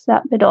take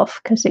that bit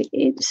off because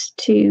it's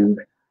too...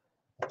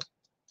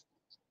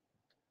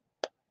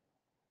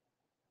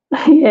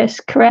 Yes,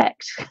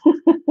 correct.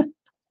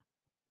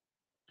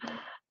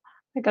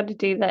 I got to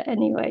do that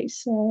anyway,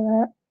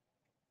 so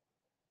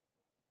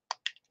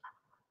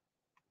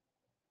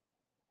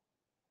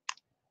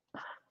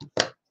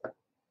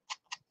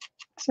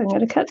I'm going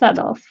to cut that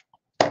off.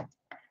 I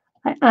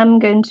am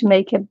going to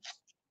make a...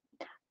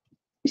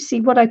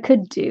 See, what I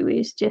could do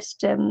is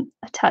just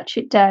attach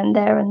it down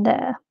there and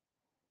there.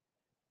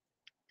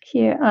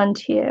 Here and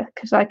here,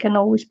 because I can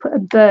always put a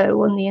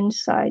bow on the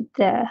inside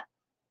there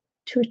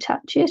to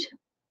attach it.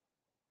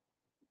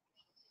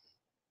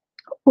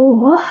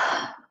 Or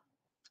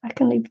I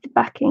can leave the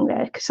backing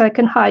there because I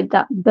can hide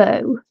that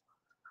bow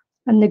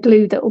and the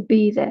glue that will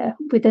be there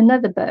with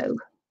another bow.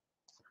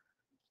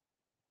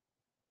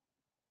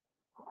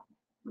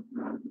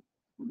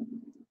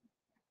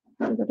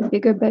 I've got a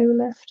bigger bow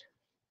left.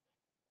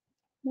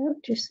 No,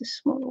 just the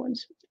smaller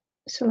ones.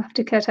 So I'll have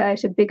to cut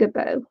out a bigger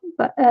bow,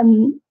 but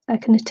I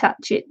can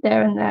attach it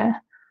there and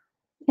there,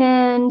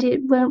 and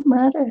it won't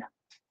matter.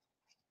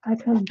 I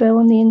can have a bow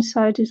on the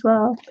inside as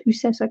well. Who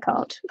says I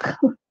can't?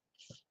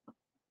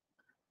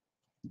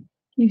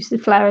 Use the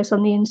flowers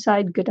on the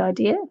inside, good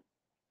idea.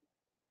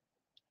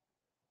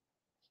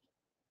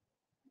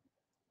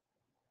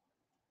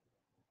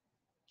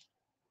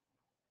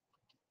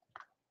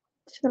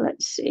 So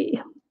let's see.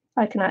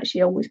 I can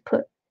actually always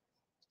put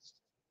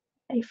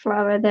a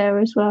flower there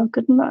as well,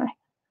 couldn't I?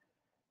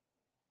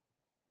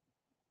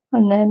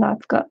 And then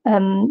I've got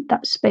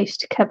that space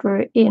to cover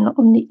it in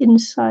on the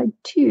inside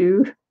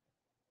too.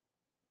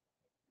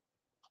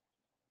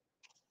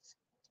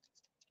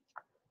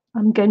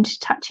 I'm going to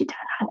attach it down.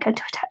 I'm going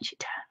to attach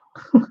it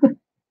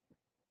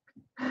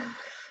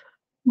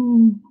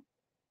down.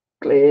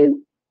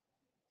 Glue.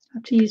 I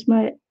have to use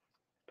my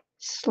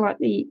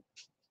slightly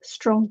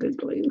stronger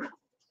glue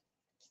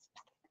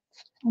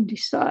and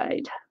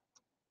decide.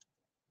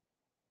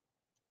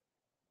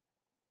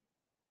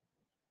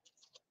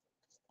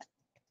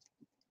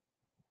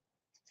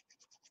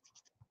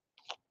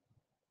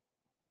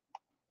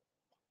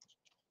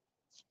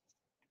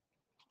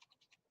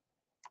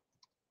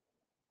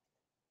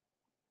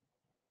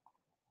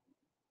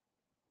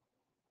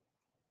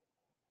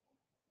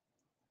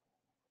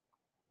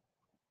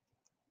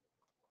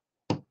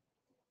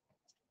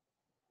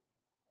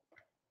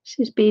 This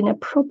has been a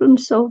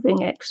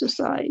problem-solving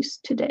exercise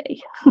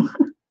today.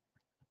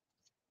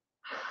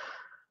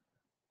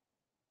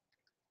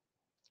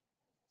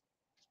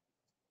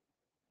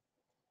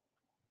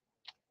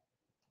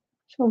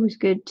 It's always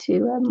good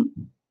to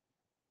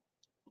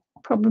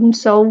problem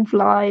solve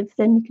live,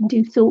 then you can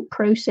do thought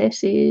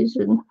processes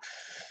and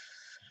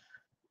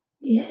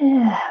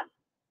yeah.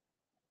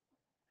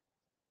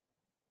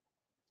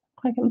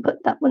 I can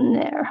put that one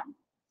there.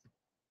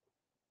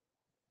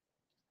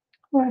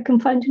 Or I can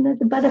find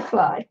another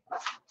butterfly.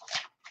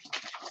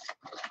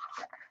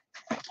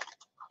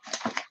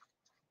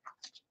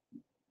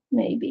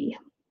 Maybe.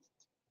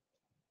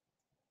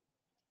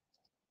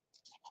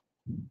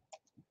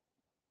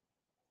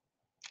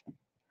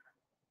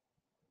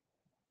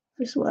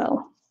 As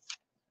well.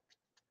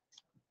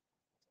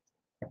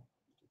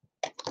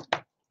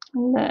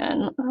 And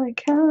then I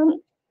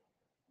can,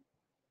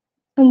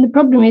 and the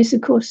problem is,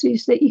 of course,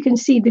 is that you can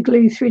see the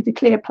glue through the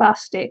clear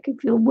plastic.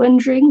 If you're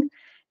wondering,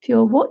 if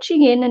you're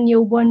watching in and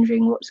you're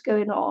wondering what's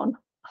going on,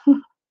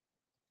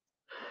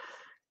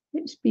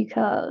 it's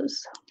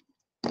because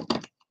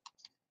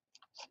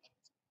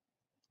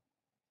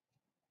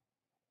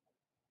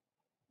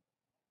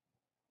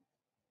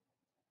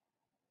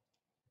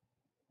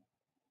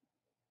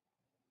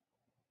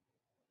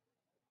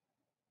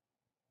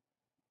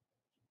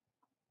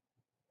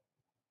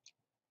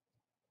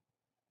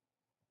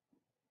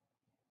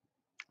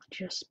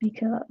just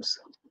because.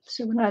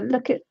 So when I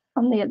look at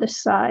on the other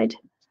side,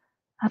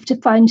 I have to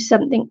find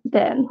something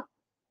then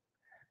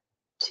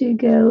to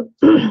go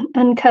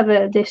and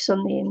cover this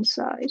on the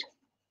inside,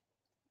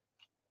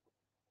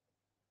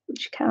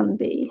 which can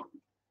be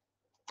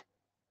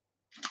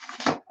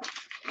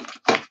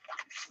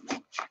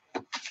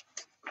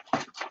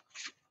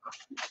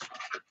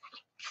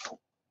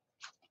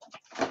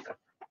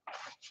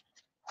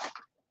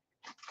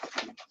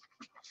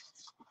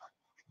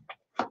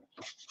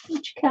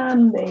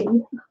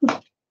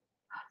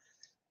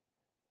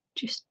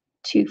just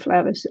 2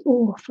 flowers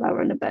or a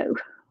flower and a bow.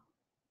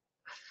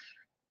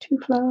 2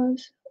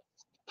 flowers.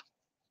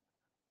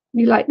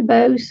 You like the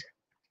bows?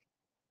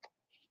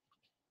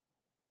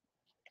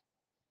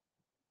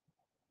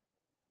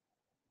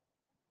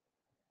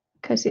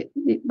 Because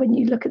when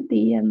you look at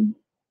the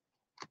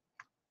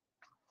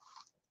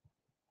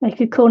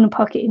make a corner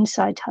pocket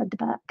inside to hide the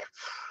back.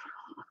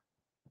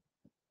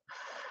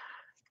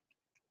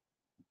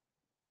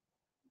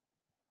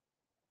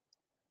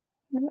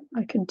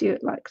 I can do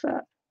it like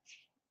that.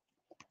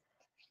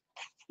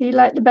 You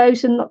like the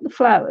bows and not the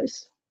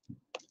flowers?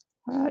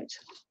 Right,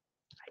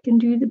 I can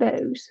do the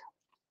bows.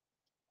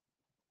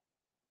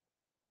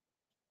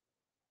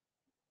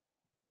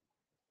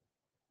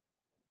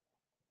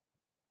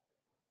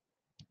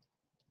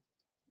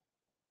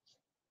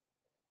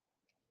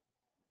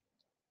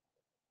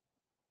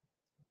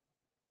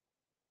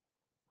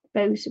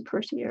 Bows are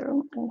prettier,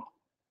 aren't they?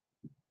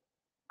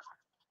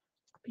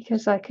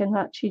 Because I can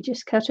actually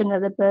just cut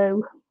another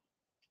bow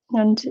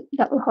and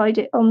that will hide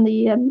it on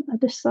the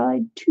other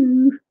side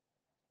too.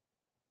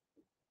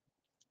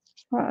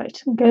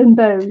 Right, I'm going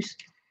bows.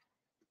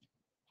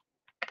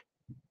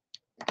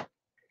 I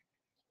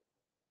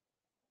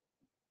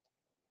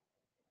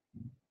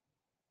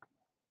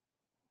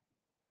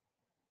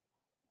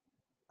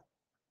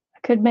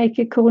could make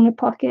a corner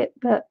pocket,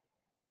 but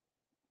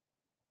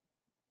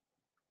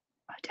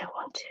I don't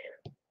want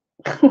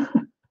to.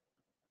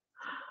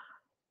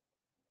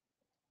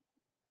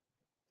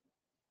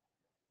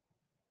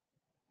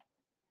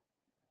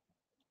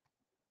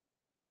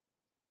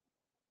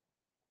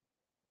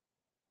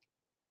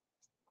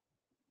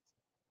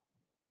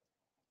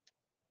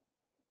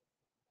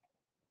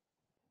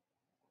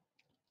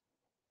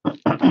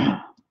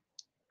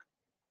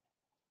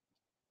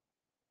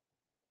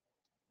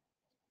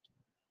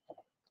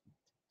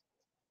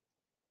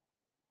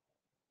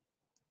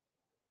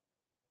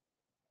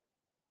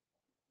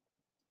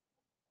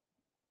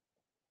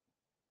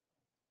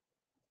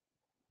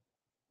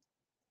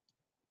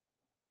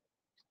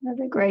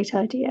 Another great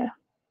idea.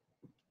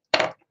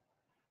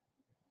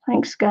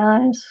 Thanks,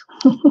 guys.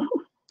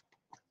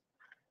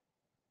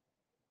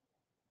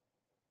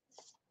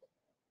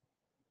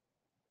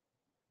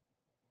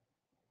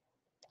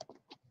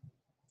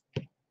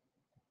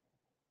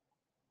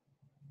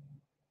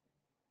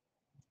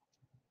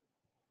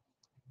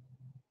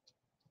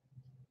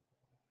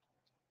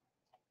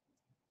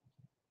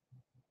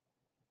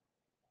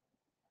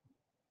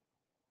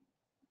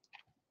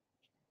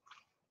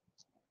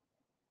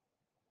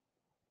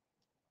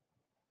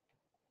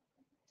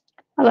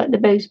 I like the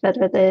bows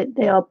better.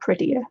 They are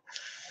prettier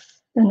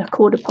than a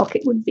quarter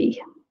pocket would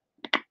be.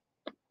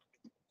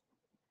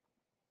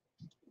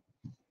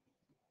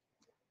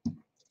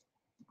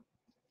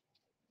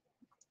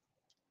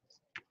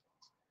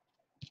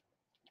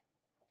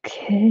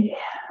 Okay,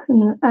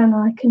 and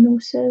I can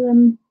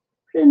also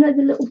put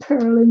another little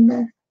pearl in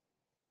there.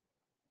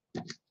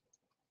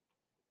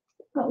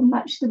 That'll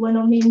match the one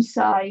on the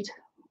inside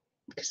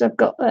because I've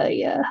got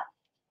a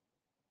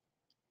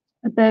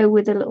bow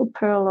with a little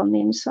pearl on the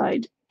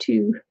inside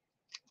too.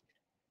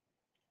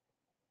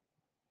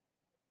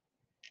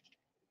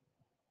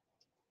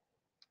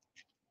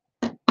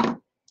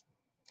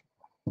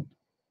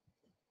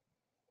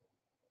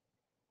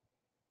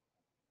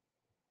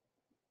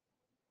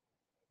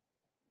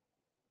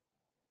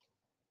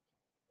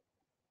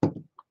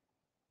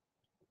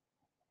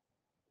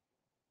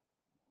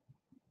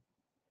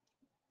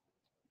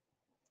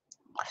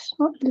 It's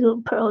not a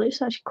little pearl,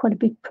 it's actually quite a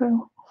big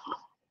pearl.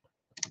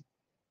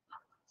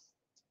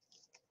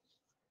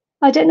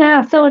 I don't know,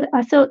 I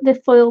thought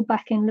the foil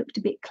backing looked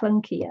a bit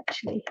clunky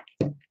actually.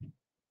 I'll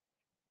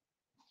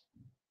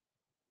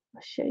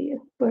show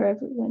you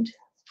wherever it went.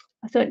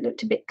 I thought it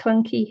looked a bit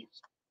clunky.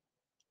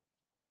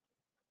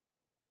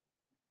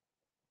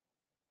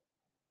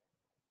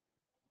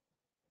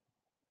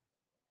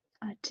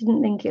 I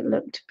didn't think it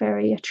looked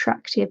very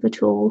attractive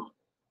at all.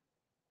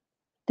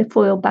 The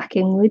foil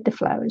backing with the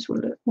flowers will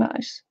look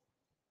nice.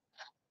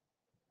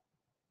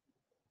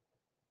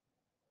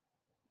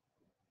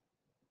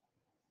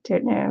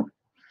 Don't know.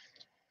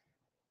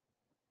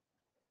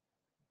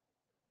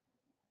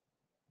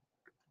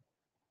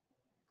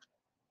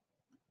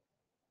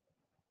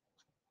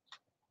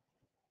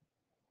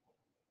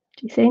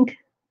 Do you think?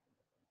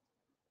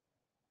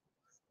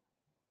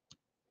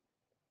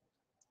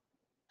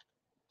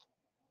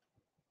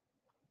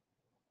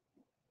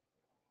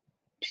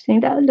 Do you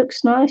think that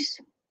looks nice?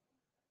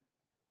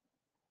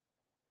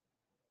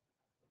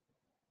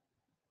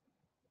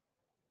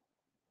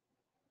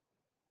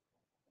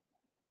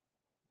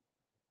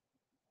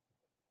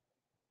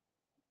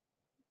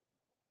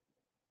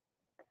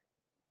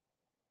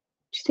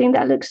 Do you think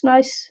that looks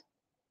nice?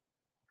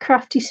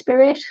 Crafty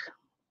spirit.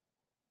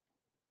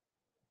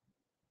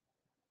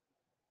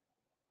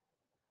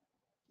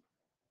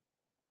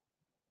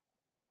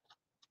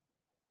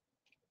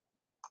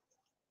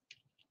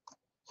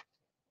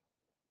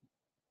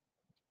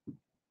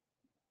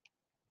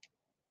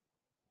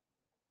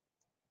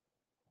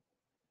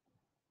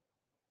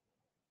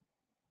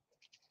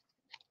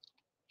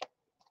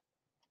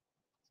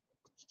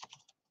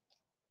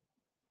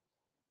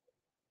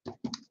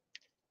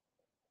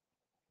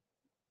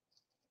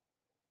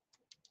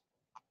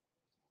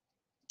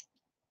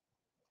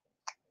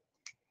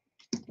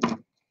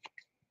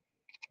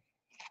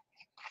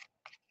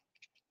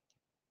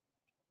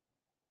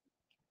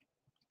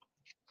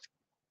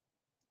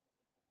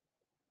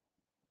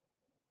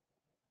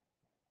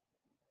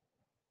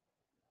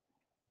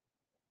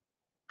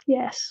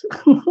 Yes.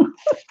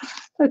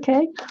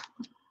 Okay.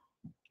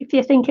 If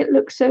you think it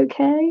looks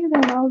okay,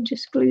 then I'll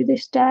just glue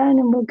this down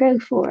and we'll go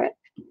for it.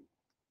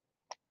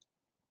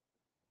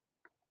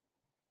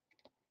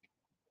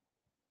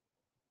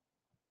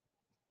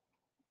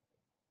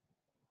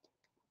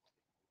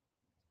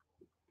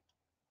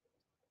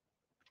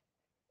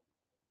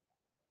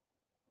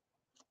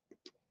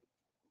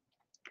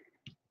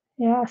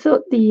 Yeah, I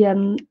thought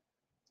the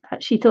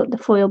actually thought the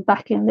foil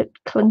backing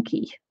looked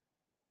clunky.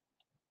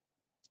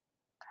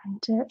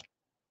 And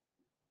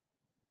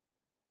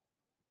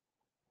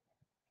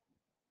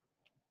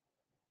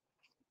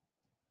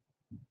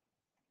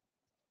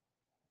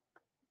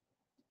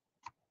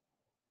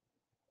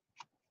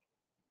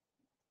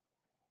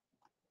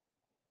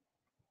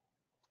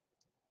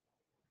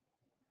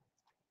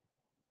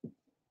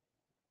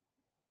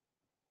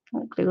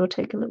hopefully it'll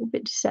take a little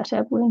bit to set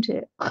up, won't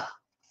it? Just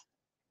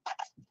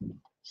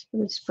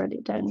going to spread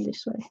it down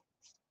this way.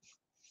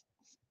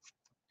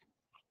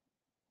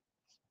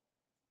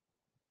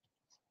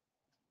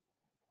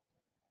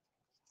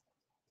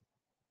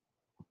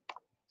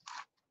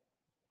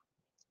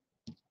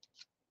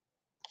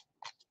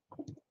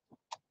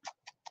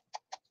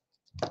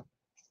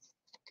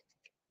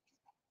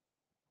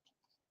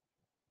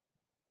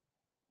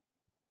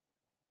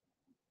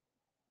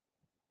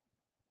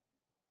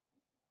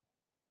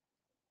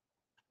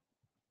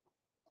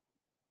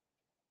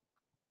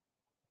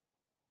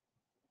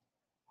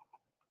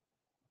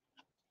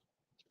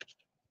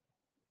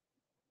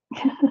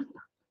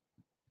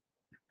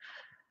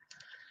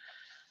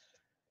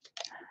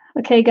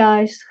 Okay,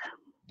 guys.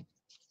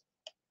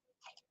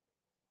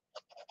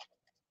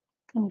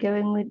 I'm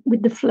going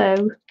with the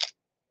flow.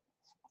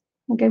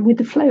 I'm going with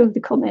the flow of the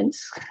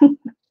comments.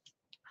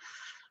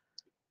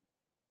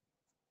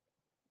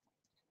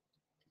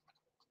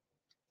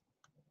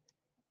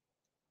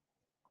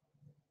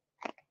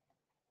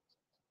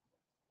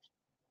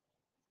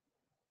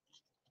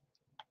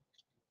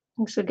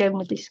 Also going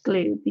with this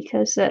glue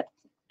because it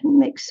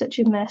makes such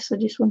a mess. I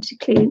just want to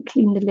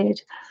clean the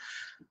lid.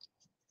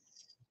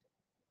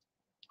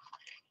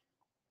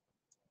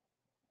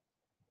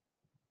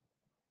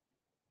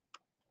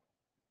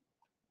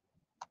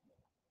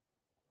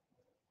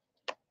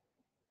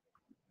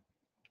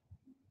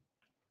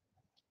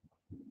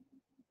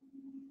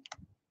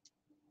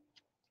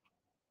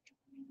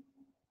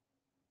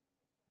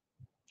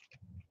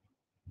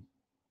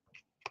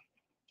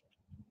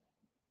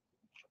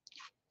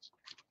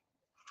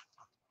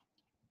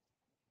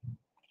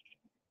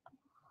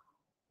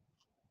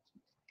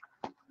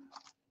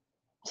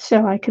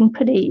 So I can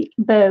put a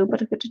bow,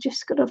 but I've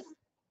just got to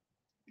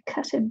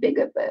cut a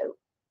bigger bow.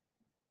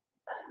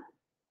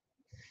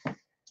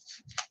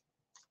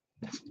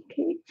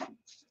 Okay.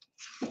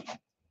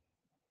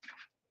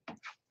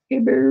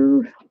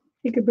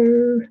 Bigger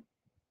bow.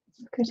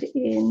 Cut it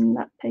in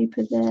that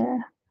paper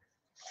there.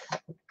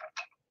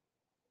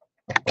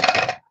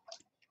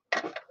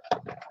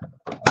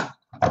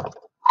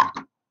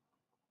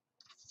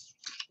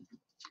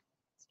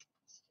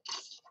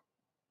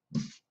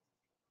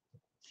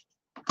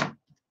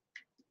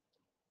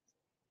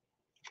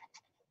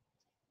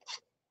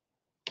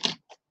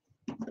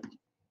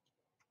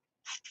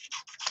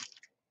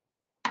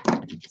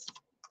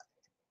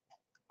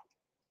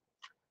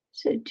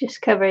 So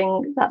just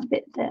covering that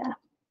bit there.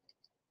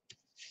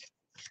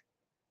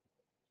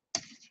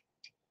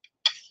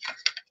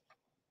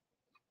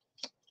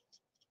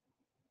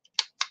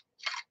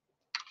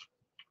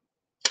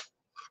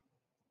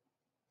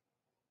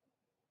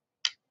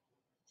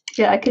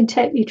 Yeah, I can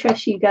totally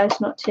trust you guys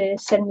not to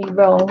send me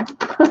wrong.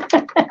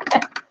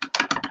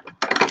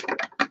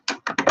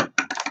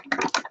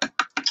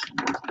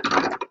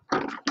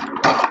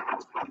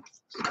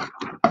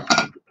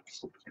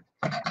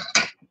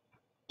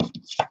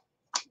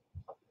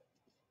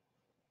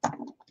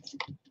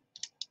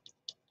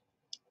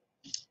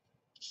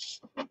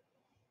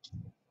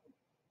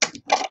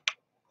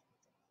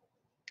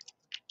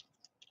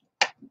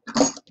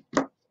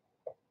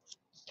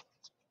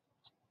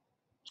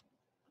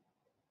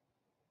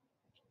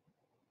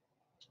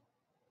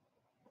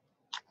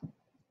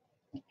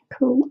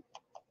 Cool.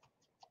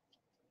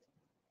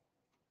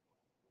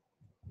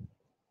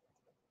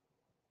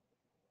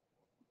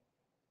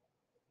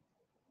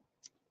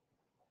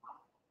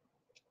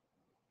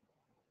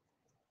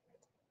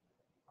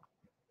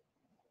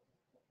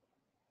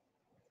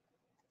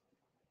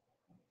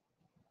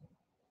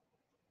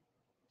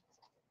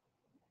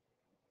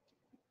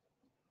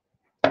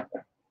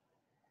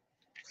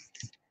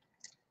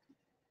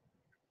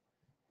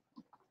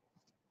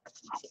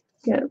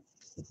 Go.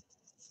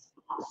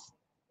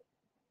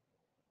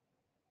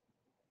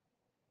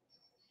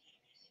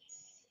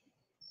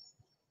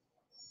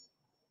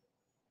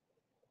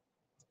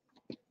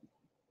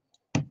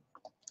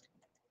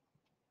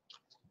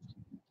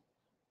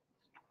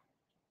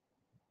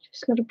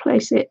 Just got to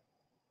place it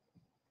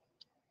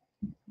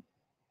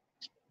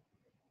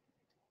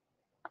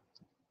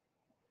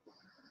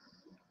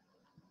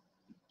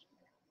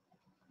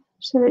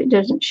so it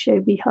doesn't show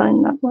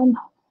behind that one.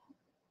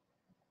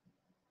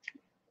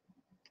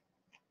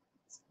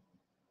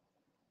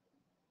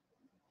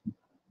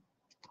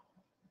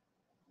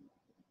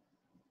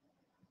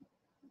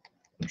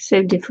 It's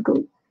so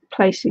difficult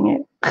placing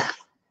it.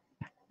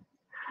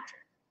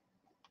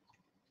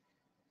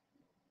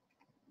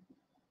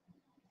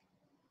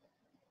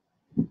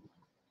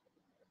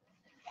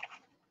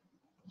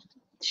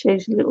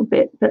 Shows a little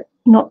bit, but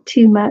not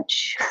too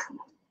much.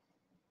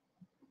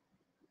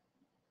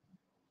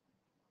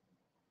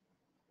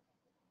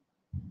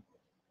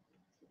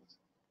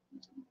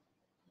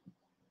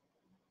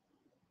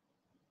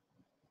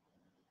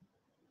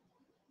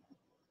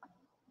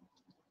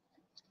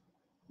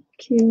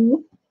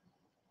 Cool.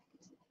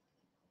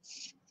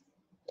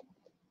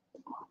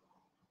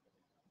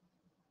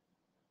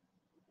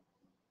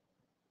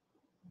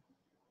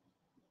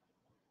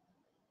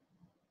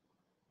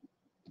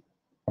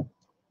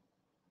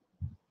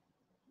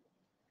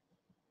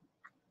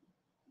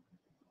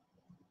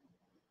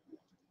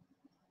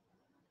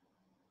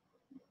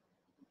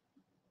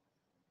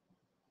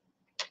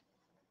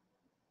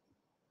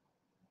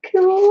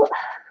 Cool.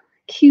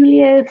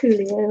 Julio.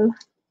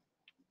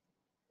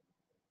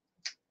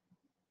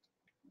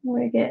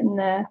 We're getting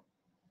there.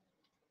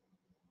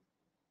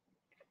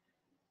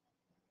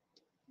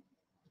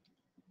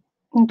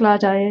 I'm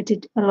glad I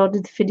did a lot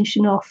of the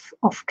finishing off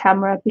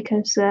camera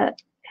because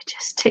it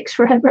just takes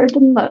forever,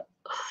 doesn't it?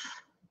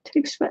 It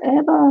takes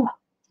forever.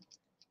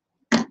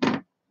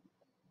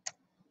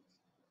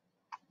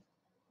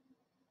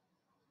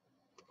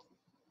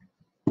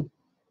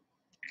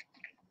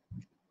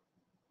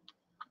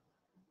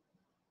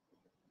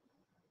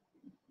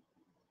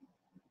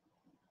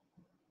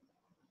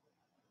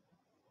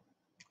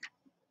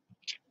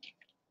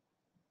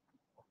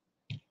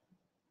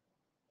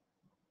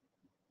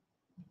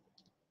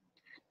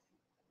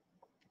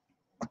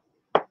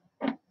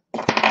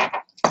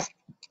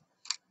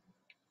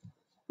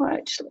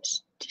 Right, so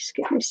let's just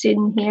get this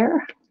in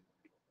here.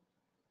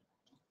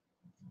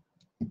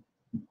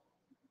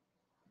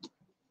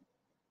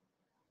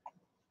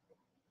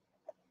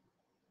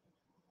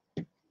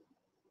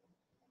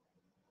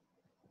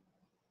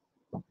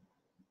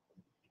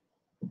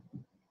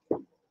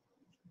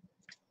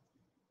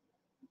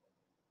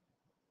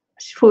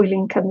 This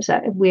foiling comes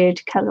out a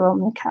weird colour on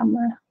the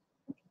camera.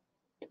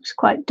 It's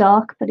quite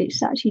dark, but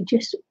it's actually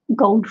just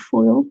gold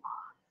foil.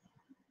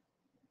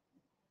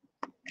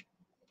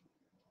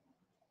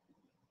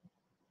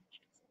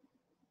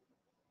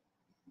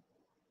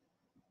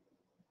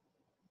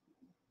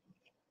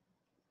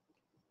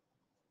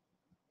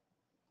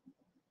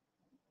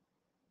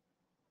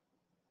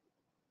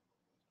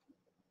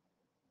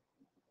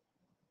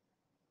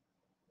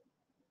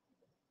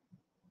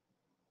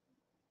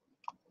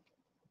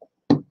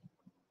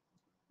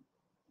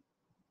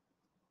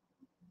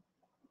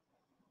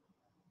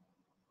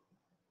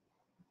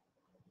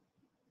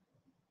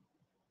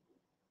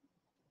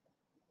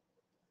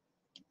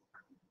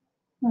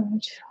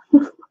 Right.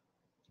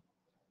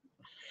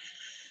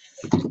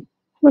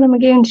 What I'm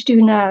going to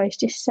do now is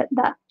just set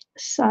that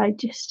aside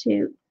just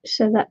to,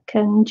 so that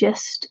can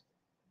just,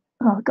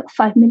 oh, I've got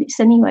 5 minutes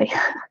anyway.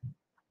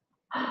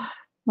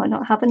 Might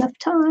not have enough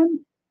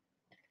time.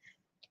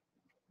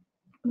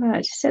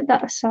 Right, set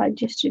that aside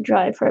just to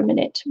dry for a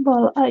minute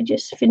while I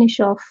just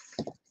finish off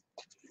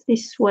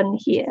this one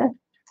here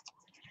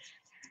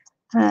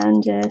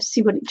and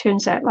see what it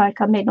turns out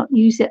like. I may not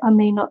use it, I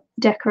may not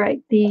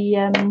decorate the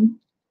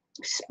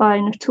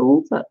spine at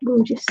all, but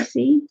we'll just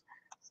see.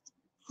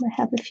 I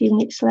have a few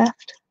minutes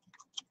left.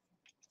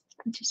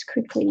 I'll just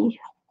quickly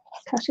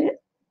cut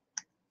it.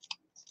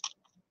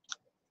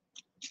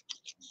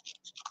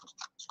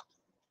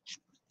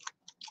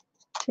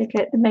 Take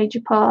out the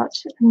major part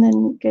and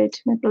then go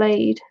to my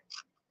blade.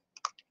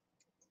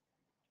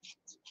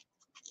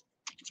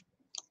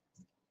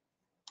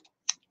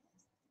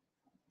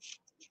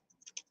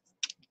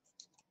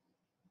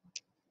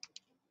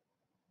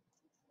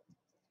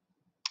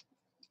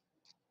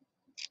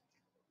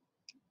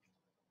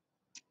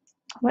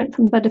 I went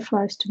from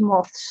butterflies to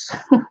moths,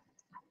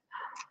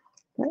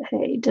 but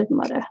hey, it doesn't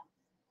matter.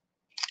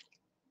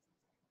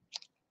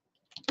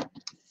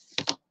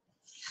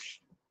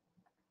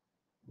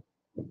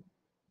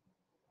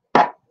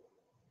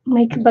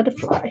 Make a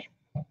butterfly.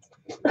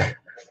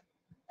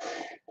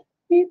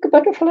 Make a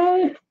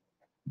butterfly.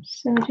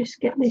 So I'll just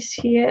get this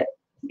here,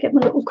 get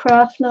my little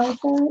craft knife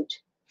out.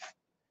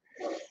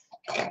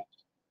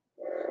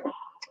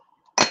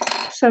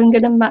 So I'm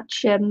going to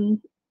match,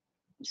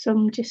 so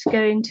I'm just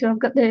going to, I've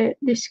got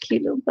this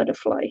cute little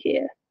butterfly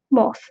here,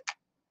 moth,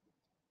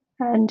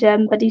 and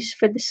buddies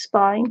for the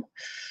spine,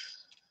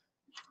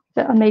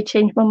 but I may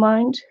change my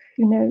mind,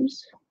 who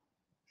knows.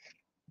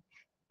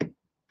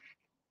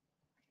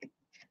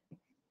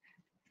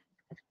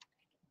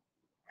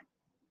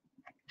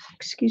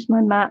 Excuse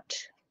my mat,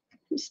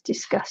 it's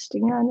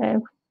disgusting, I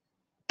know.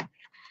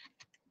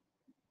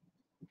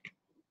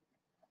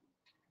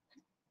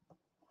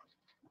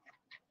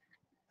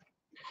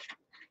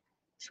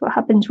 It's what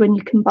happens when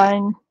you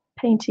combine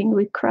painting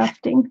with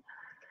crafting.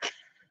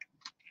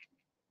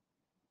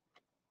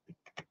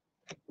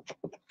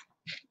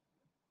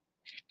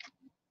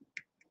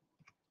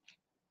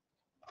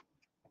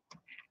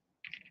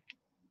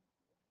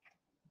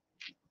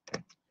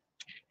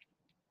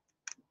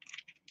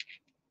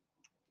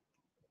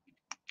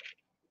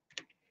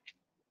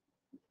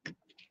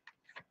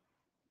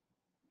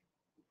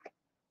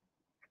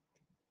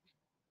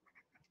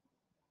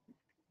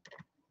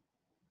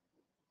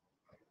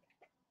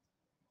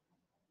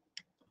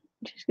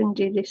 I'm just going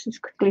to do this as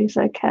quickly as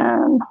I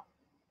can.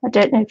 I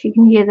don't know if you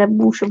can hear the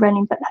water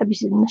running, but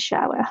hubby's in the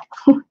shower.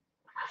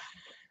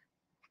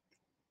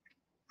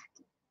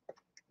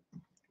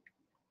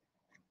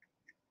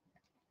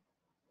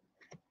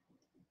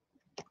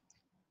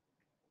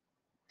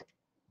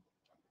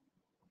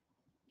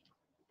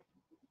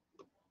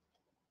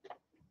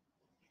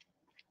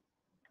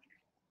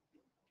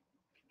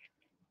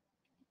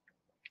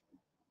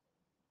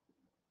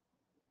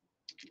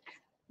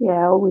 Yeah,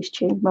 I always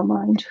change my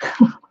mind.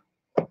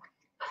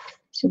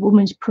 It's a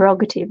woman's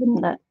prerogative,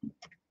 isn't it?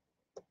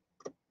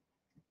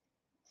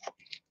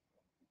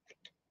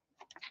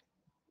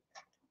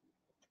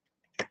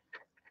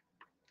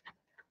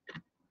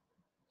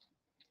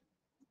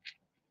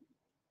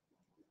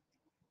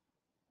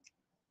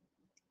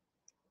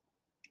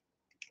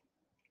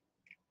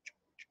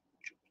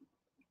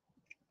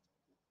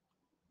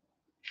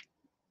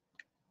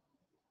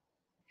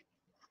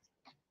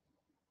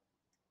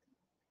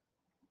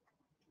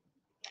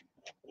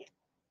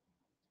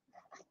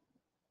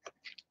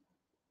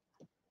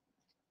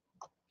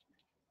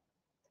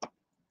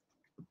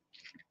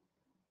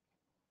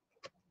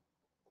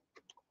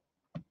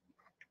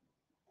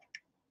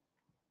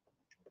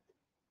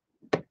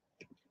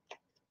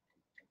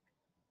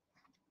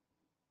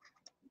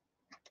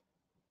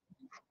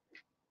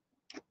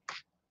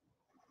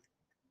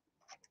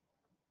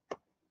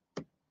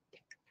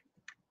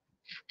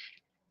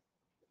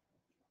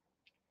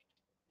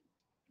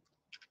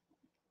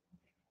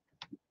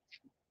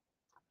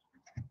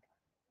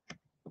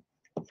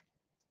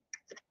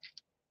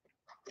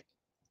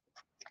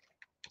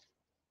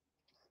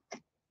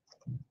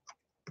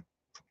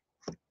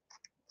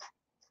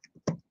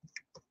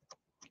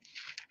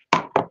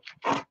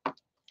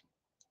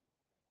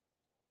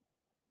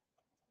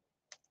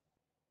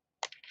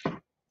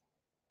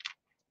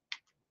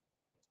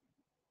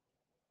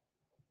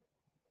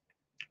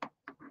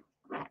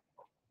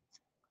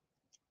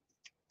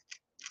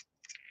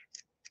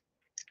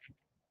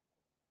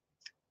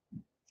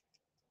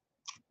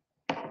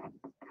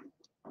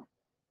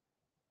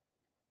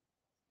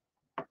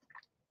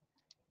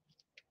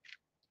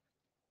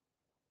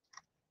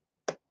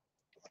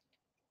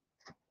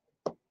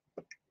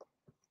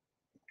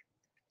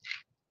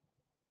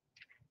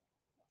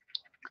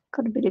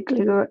 Got a bit of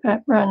glue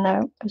around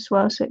there as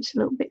well, so it's a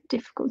little bit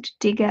difficult to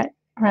dig out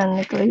around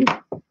the glue.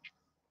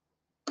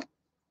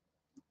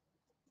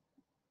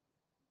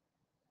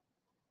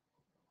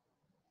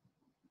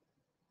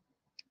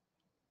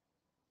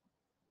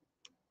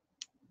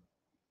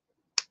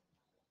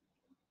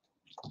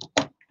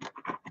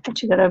 But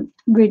you've got to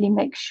really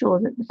make sure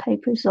that the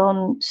paper's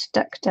on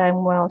stuck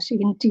down well, so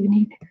you do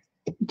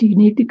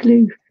need the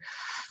glue.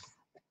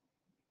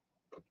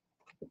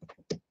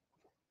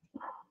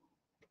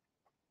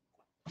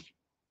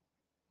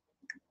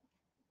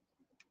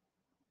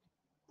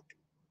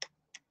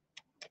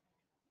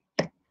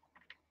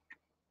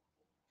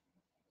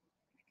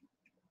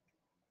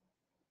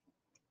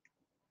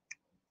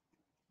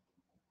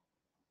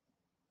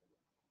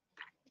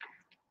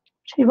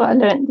 Tell you what I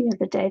learned the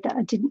other day that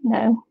I didn't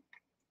know,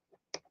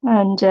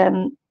 and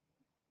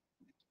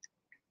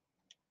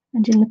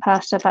in the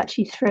past I've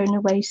actually thrown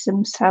away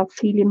some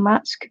self-healing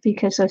mats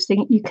because I was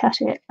thinking you cut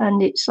it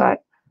and it's like,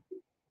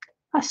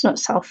 that's not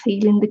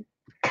self-healing,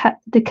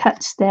 the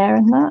cut's there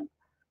and that.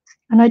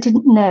 And I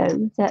didn't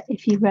know that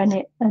if you run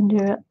it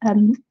under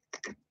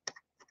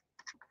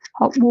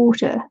hot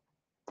water,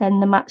 then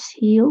the mats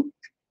heal.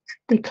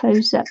 They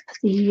close up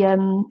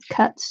the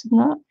cuts and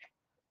that.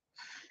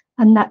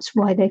 And that's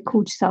why they're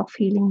called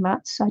self-healing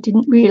mats. I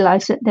didn't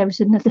realise that there was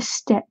another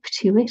step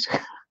to it.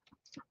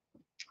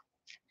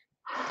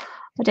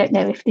 I don't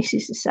know if this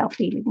is a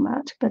self-healing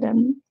mat, but I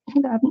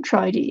haven't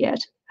tried it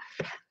yet.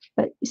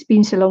 But it's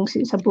been so long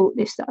since I bought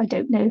this that I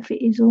don't know if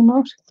it is or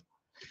not.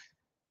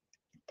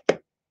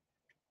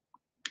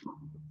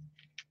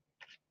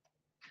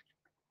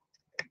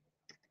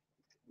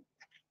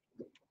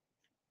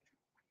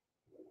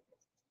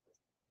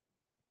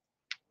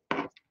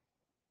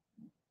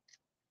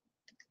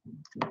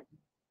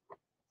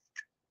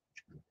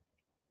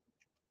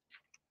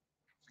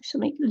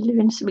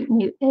 Learn something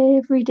new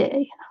every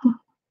day.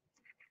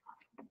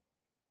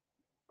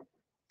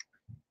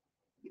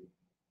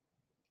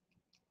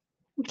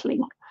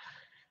 Whittling.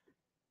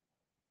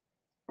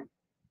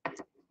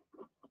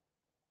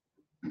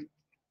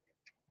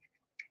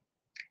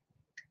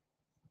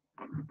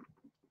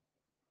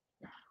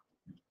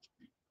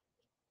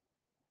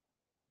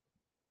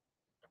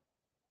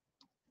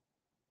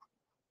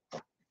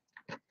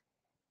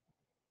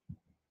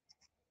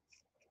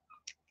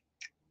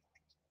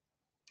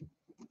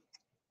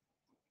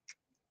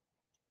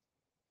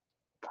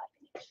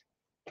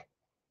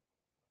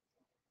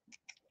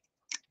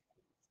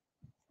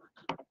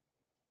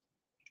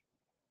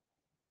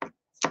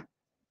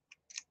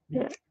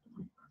 Yeah,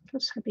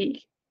 that's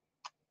heavy.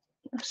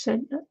 I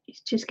said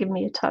it's just giving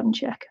me a time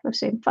check. I was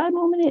saying 5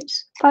 more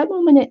minutes, 5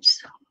 more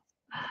minutes.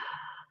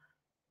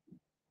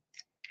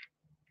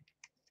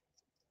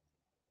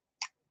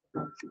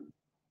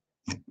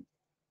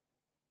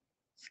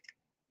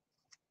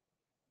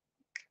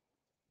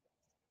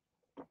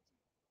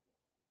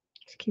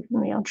 It's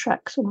keeping me on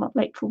track so I'm not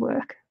late for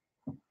work.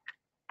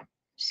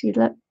 See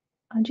that?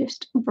 I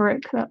just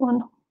broke that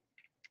one.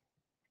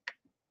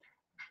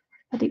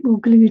 But it will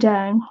glue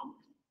down.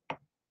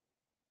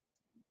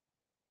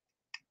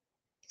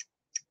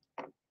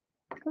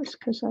 That's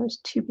because I was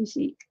too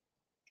busy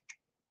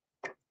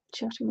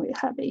chatting with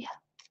hubby.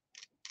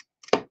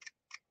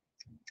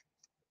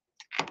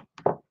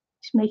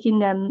 He's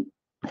making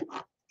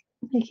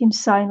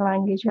sign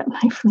language at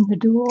me from the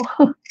door.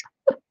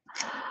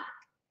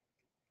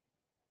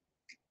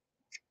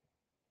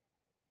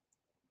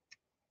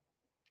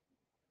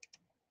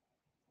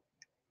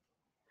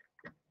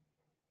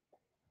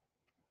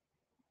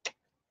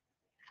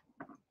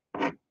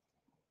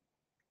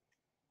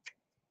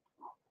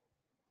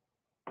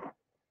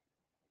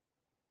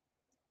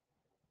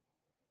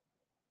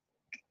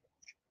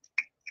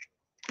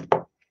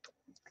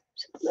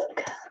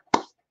 Look,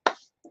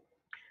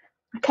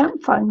 I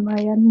can't find my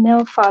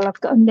nail file.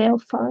 I've got a nail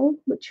file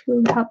which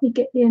will help me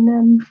get in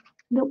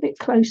a little bit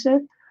closer.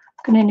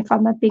 I can only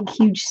find my big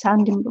huge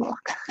sanding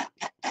block.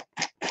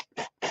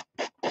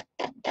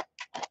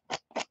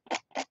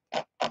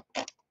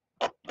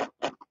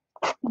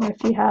 Or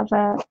if you have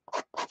a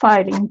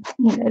filing,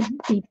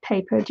 the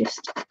paper,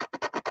 just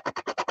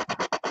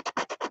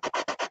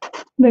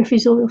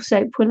Murphy's oil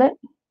soap, will it?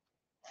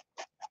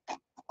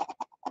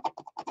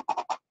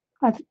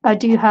 I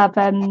do have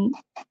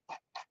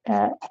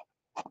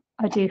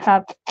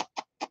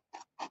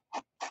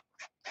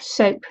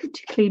soap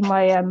to clean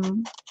my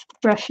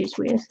brushes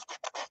with.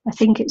 I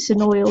think it's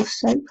an oil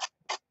soap.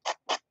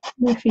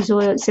 Murphy's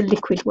oil, it's a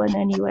liquid one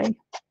anyway.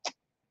 I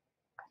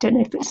don't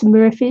know if it's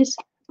Murphy's.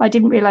 I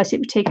didn't realise it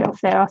would take it off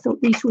there. I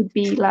thought these would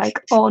be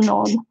like on,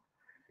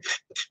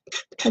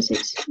 because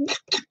it's,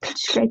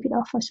 scrape it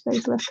off, I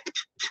suppose. Look,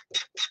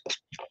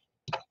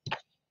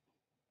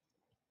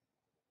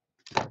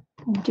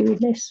 I'm doing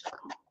this.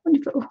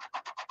 Wonderful.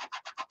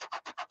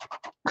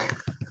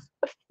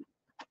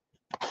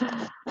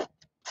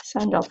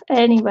 Sound off.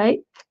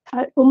 Anyway,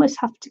 I almost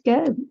have to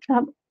go.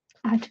 I'm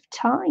out of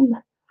time.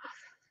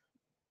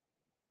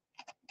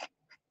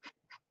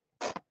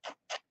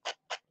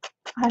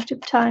 Out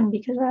of time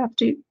because I have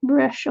to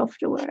rush off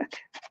to work.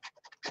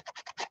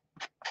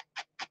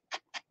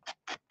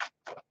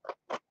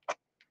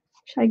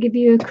 Shall I give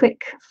you a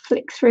quick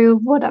flick through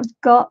of what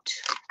I've got?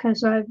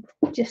 Because I'm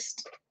out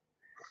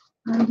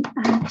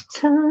of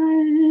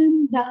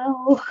time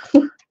now.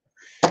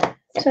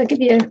 So I'll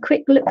give you a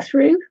quick look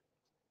through.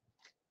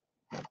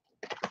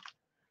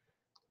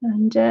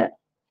 And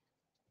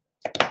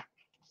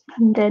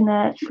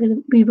then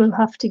we will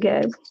have to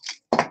go.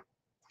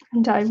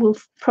 And I will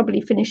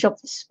probably finish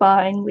off the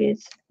spine with,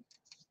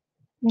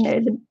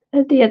 the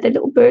other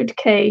little bird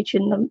cage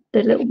and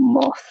the little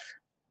moth.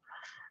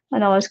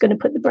 And I was going to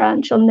put the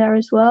branch on there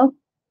as well,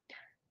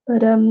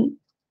 but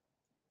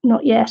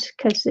not yet,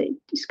 because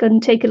it's going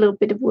to take a little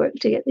bit of work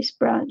to get this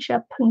branch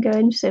up and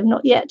going. So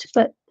not yet,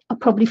 but I'll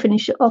probably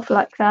finish it off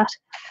like that.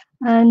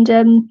 And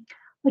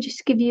I'll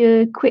just give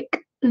you a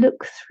quick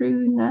look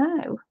through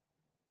now.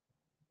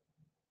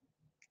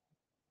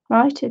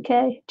 Right,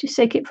 okay, just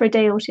soak it for a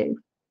day or two.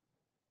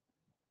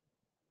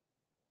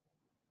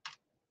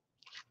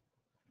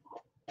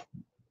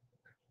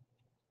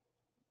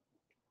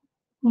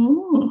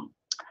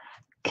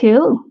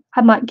 Cool.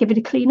 I might give it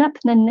a clean up,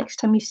 and then next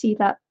time you see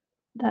that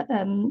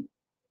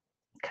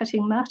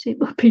cutting mat, it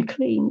will be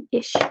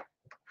clean-ish.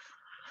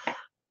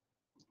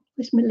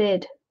 Where's my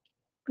lid?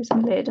 Where's my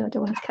lid? I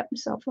don't want to cut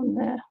myself on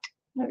there.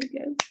 There we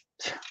go.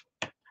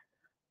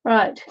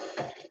 Right.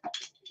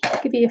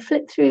 Give you a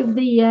flip through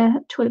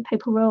the toilet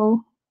paper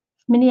roll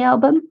mini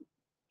album.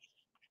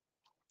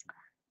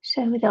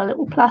 So with our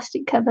little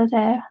plastic cover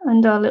there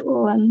and our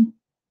little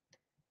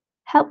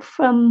help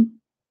from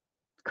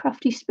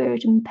Crafty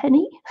Spirit and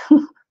Penny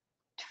to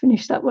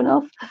finish that one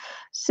off.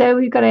 So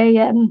we've got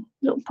a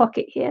little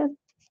pocket here,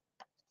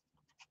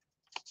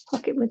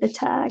 pocket with a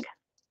tag,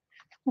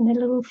 and a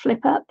little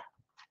flip up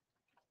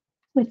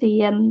with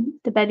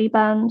the belly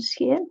bands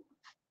here,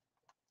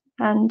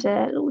 and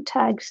little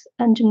tags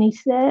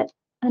underneath there,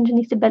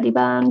 underneath the belly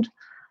band.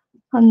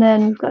 And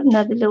then we've got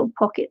another little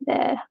pocket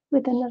there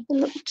with another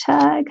little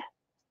tag,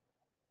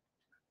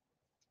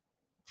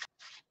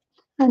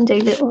 and a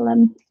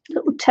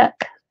little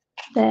tuck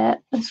there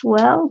as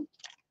well.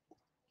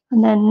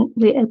 And then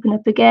we open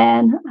up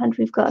again, and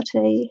we've got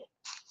a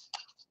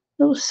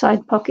little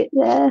side pocket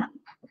there,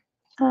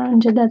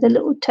 and another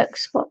little tuck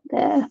spot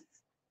there.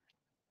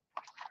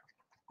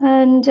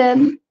 And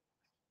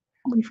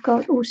we've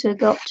also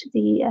got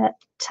the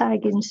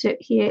tag insert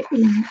here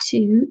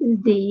into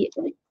the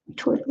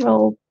toilet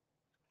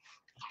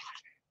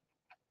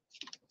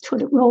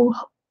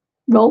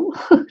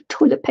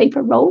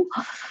paper roll.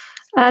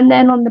 And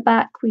then on the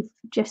back we've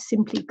just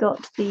simply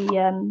got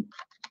the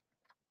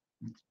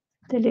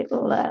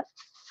little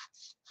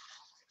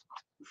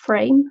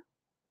frame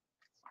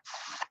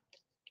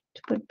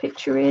to put a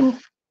picture in,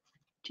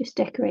 just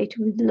decorated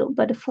with a little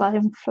butterfly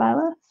and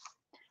flower.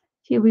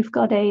 Here we've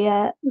got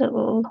a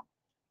little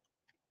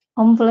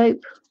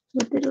envelope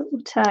with the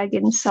little tag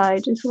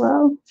inside as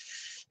well.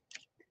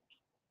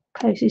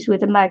 Closes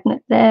with a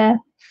magnet there.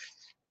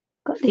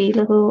 Got the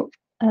little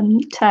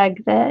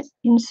tag there,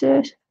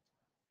 insert.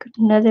 Got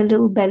another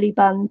little belly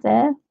band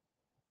there.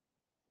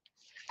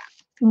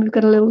 And we've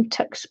got a little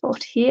tuck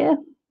spot here.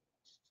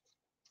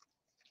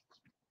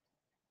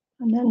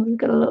 And then we've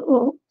got a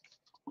little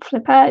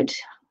flip out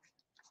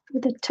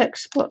with a tuck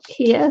spot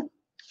here.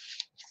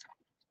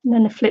 And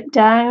then a flip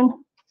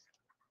down.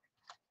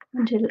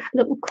 And a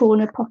little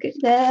corner pocket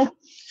there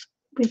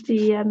with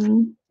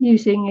the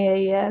using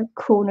a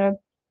corner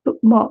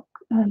bookmark,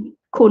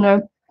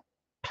 corner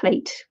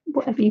plate,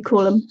 whatever you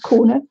call them,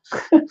 corner.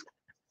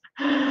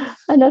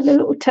 Another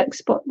little tuck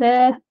spot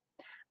there,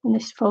 and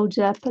this folds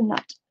up and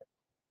that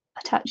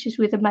attaches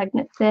with a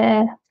magnet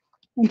there.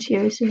 And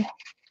here's a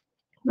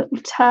little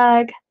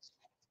tag.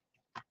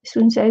 This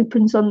one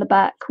opens on the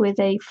back with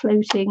a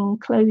floating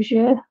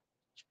closure,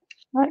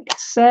 like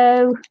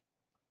so.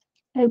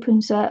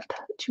 Opens up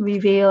to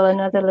reveal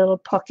another little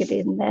pocket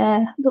in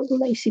there, little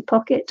lacy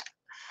pocket.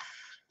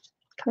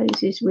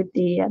 Closes with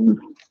the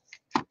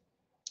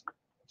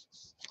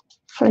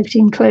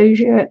floating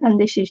closure, and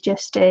this is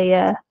just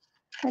a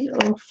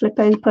little flip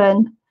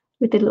open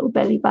with a little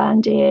belly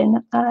band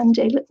in and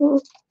a little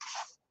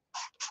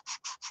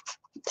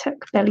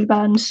tuck belly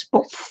band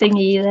spot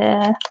thingy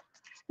there.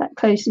 That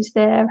closes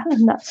there,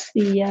 and that's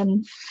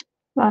the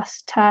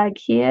last tag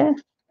here.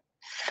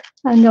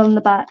 And on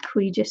the back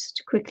we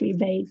just quickly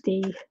made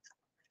the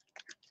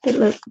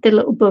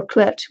little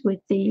booklet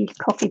with the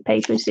copy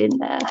papers in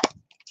there.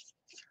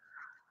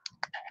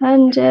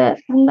 And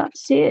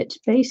that's it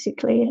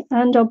basically.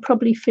 And I'll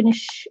probably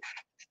finish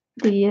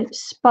the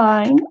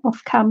spine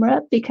off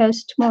camera,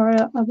 because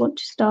tomorrow I want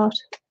to start,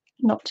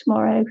 not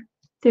tomorrow,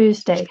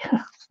 Thursday.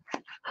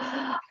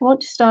 I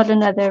want to start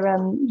another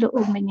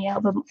little mini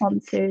album on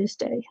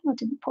Thursday. I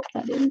didn't pop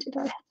that in, did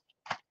I?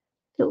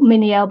 Little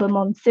mini album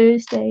on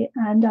Thursday,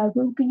 and I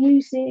will be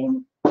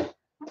using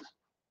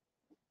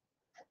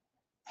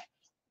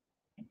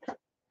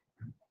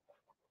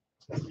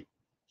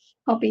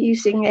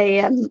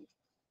a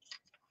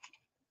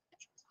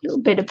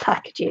little bit of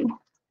packaging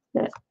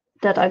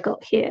that I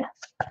got here.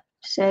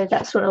 So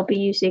that's what I'll be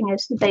using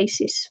as the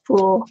basis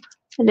for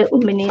a little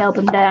mini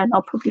album down.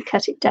 I'll probably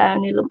cut it down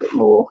a little bit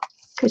more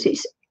because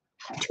it's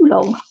too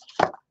long.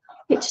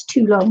 It's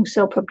too long,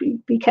 so I'll probably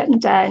be cutting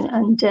down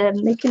and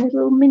making a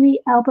little mini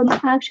album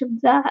out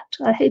of that.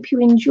 I hope you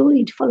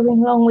enjoyed following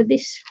along with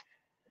this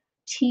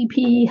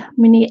TP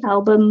mini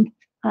album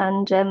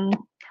and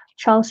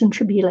trials and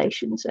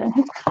tribulations.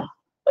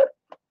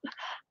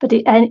 But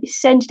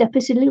it's ended up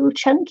as a little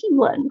chunky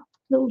one,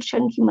 little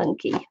chunky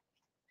monkey.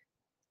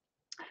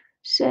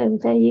 So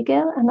there you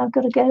go, and I've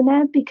got to go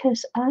now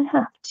because I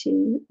have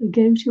to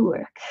go to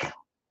work,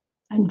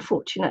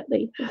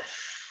 unfortunately.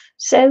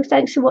 So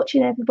thanks for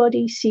watching,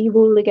 everybody. See you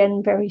all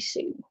again very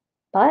soon.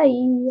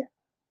 Bye.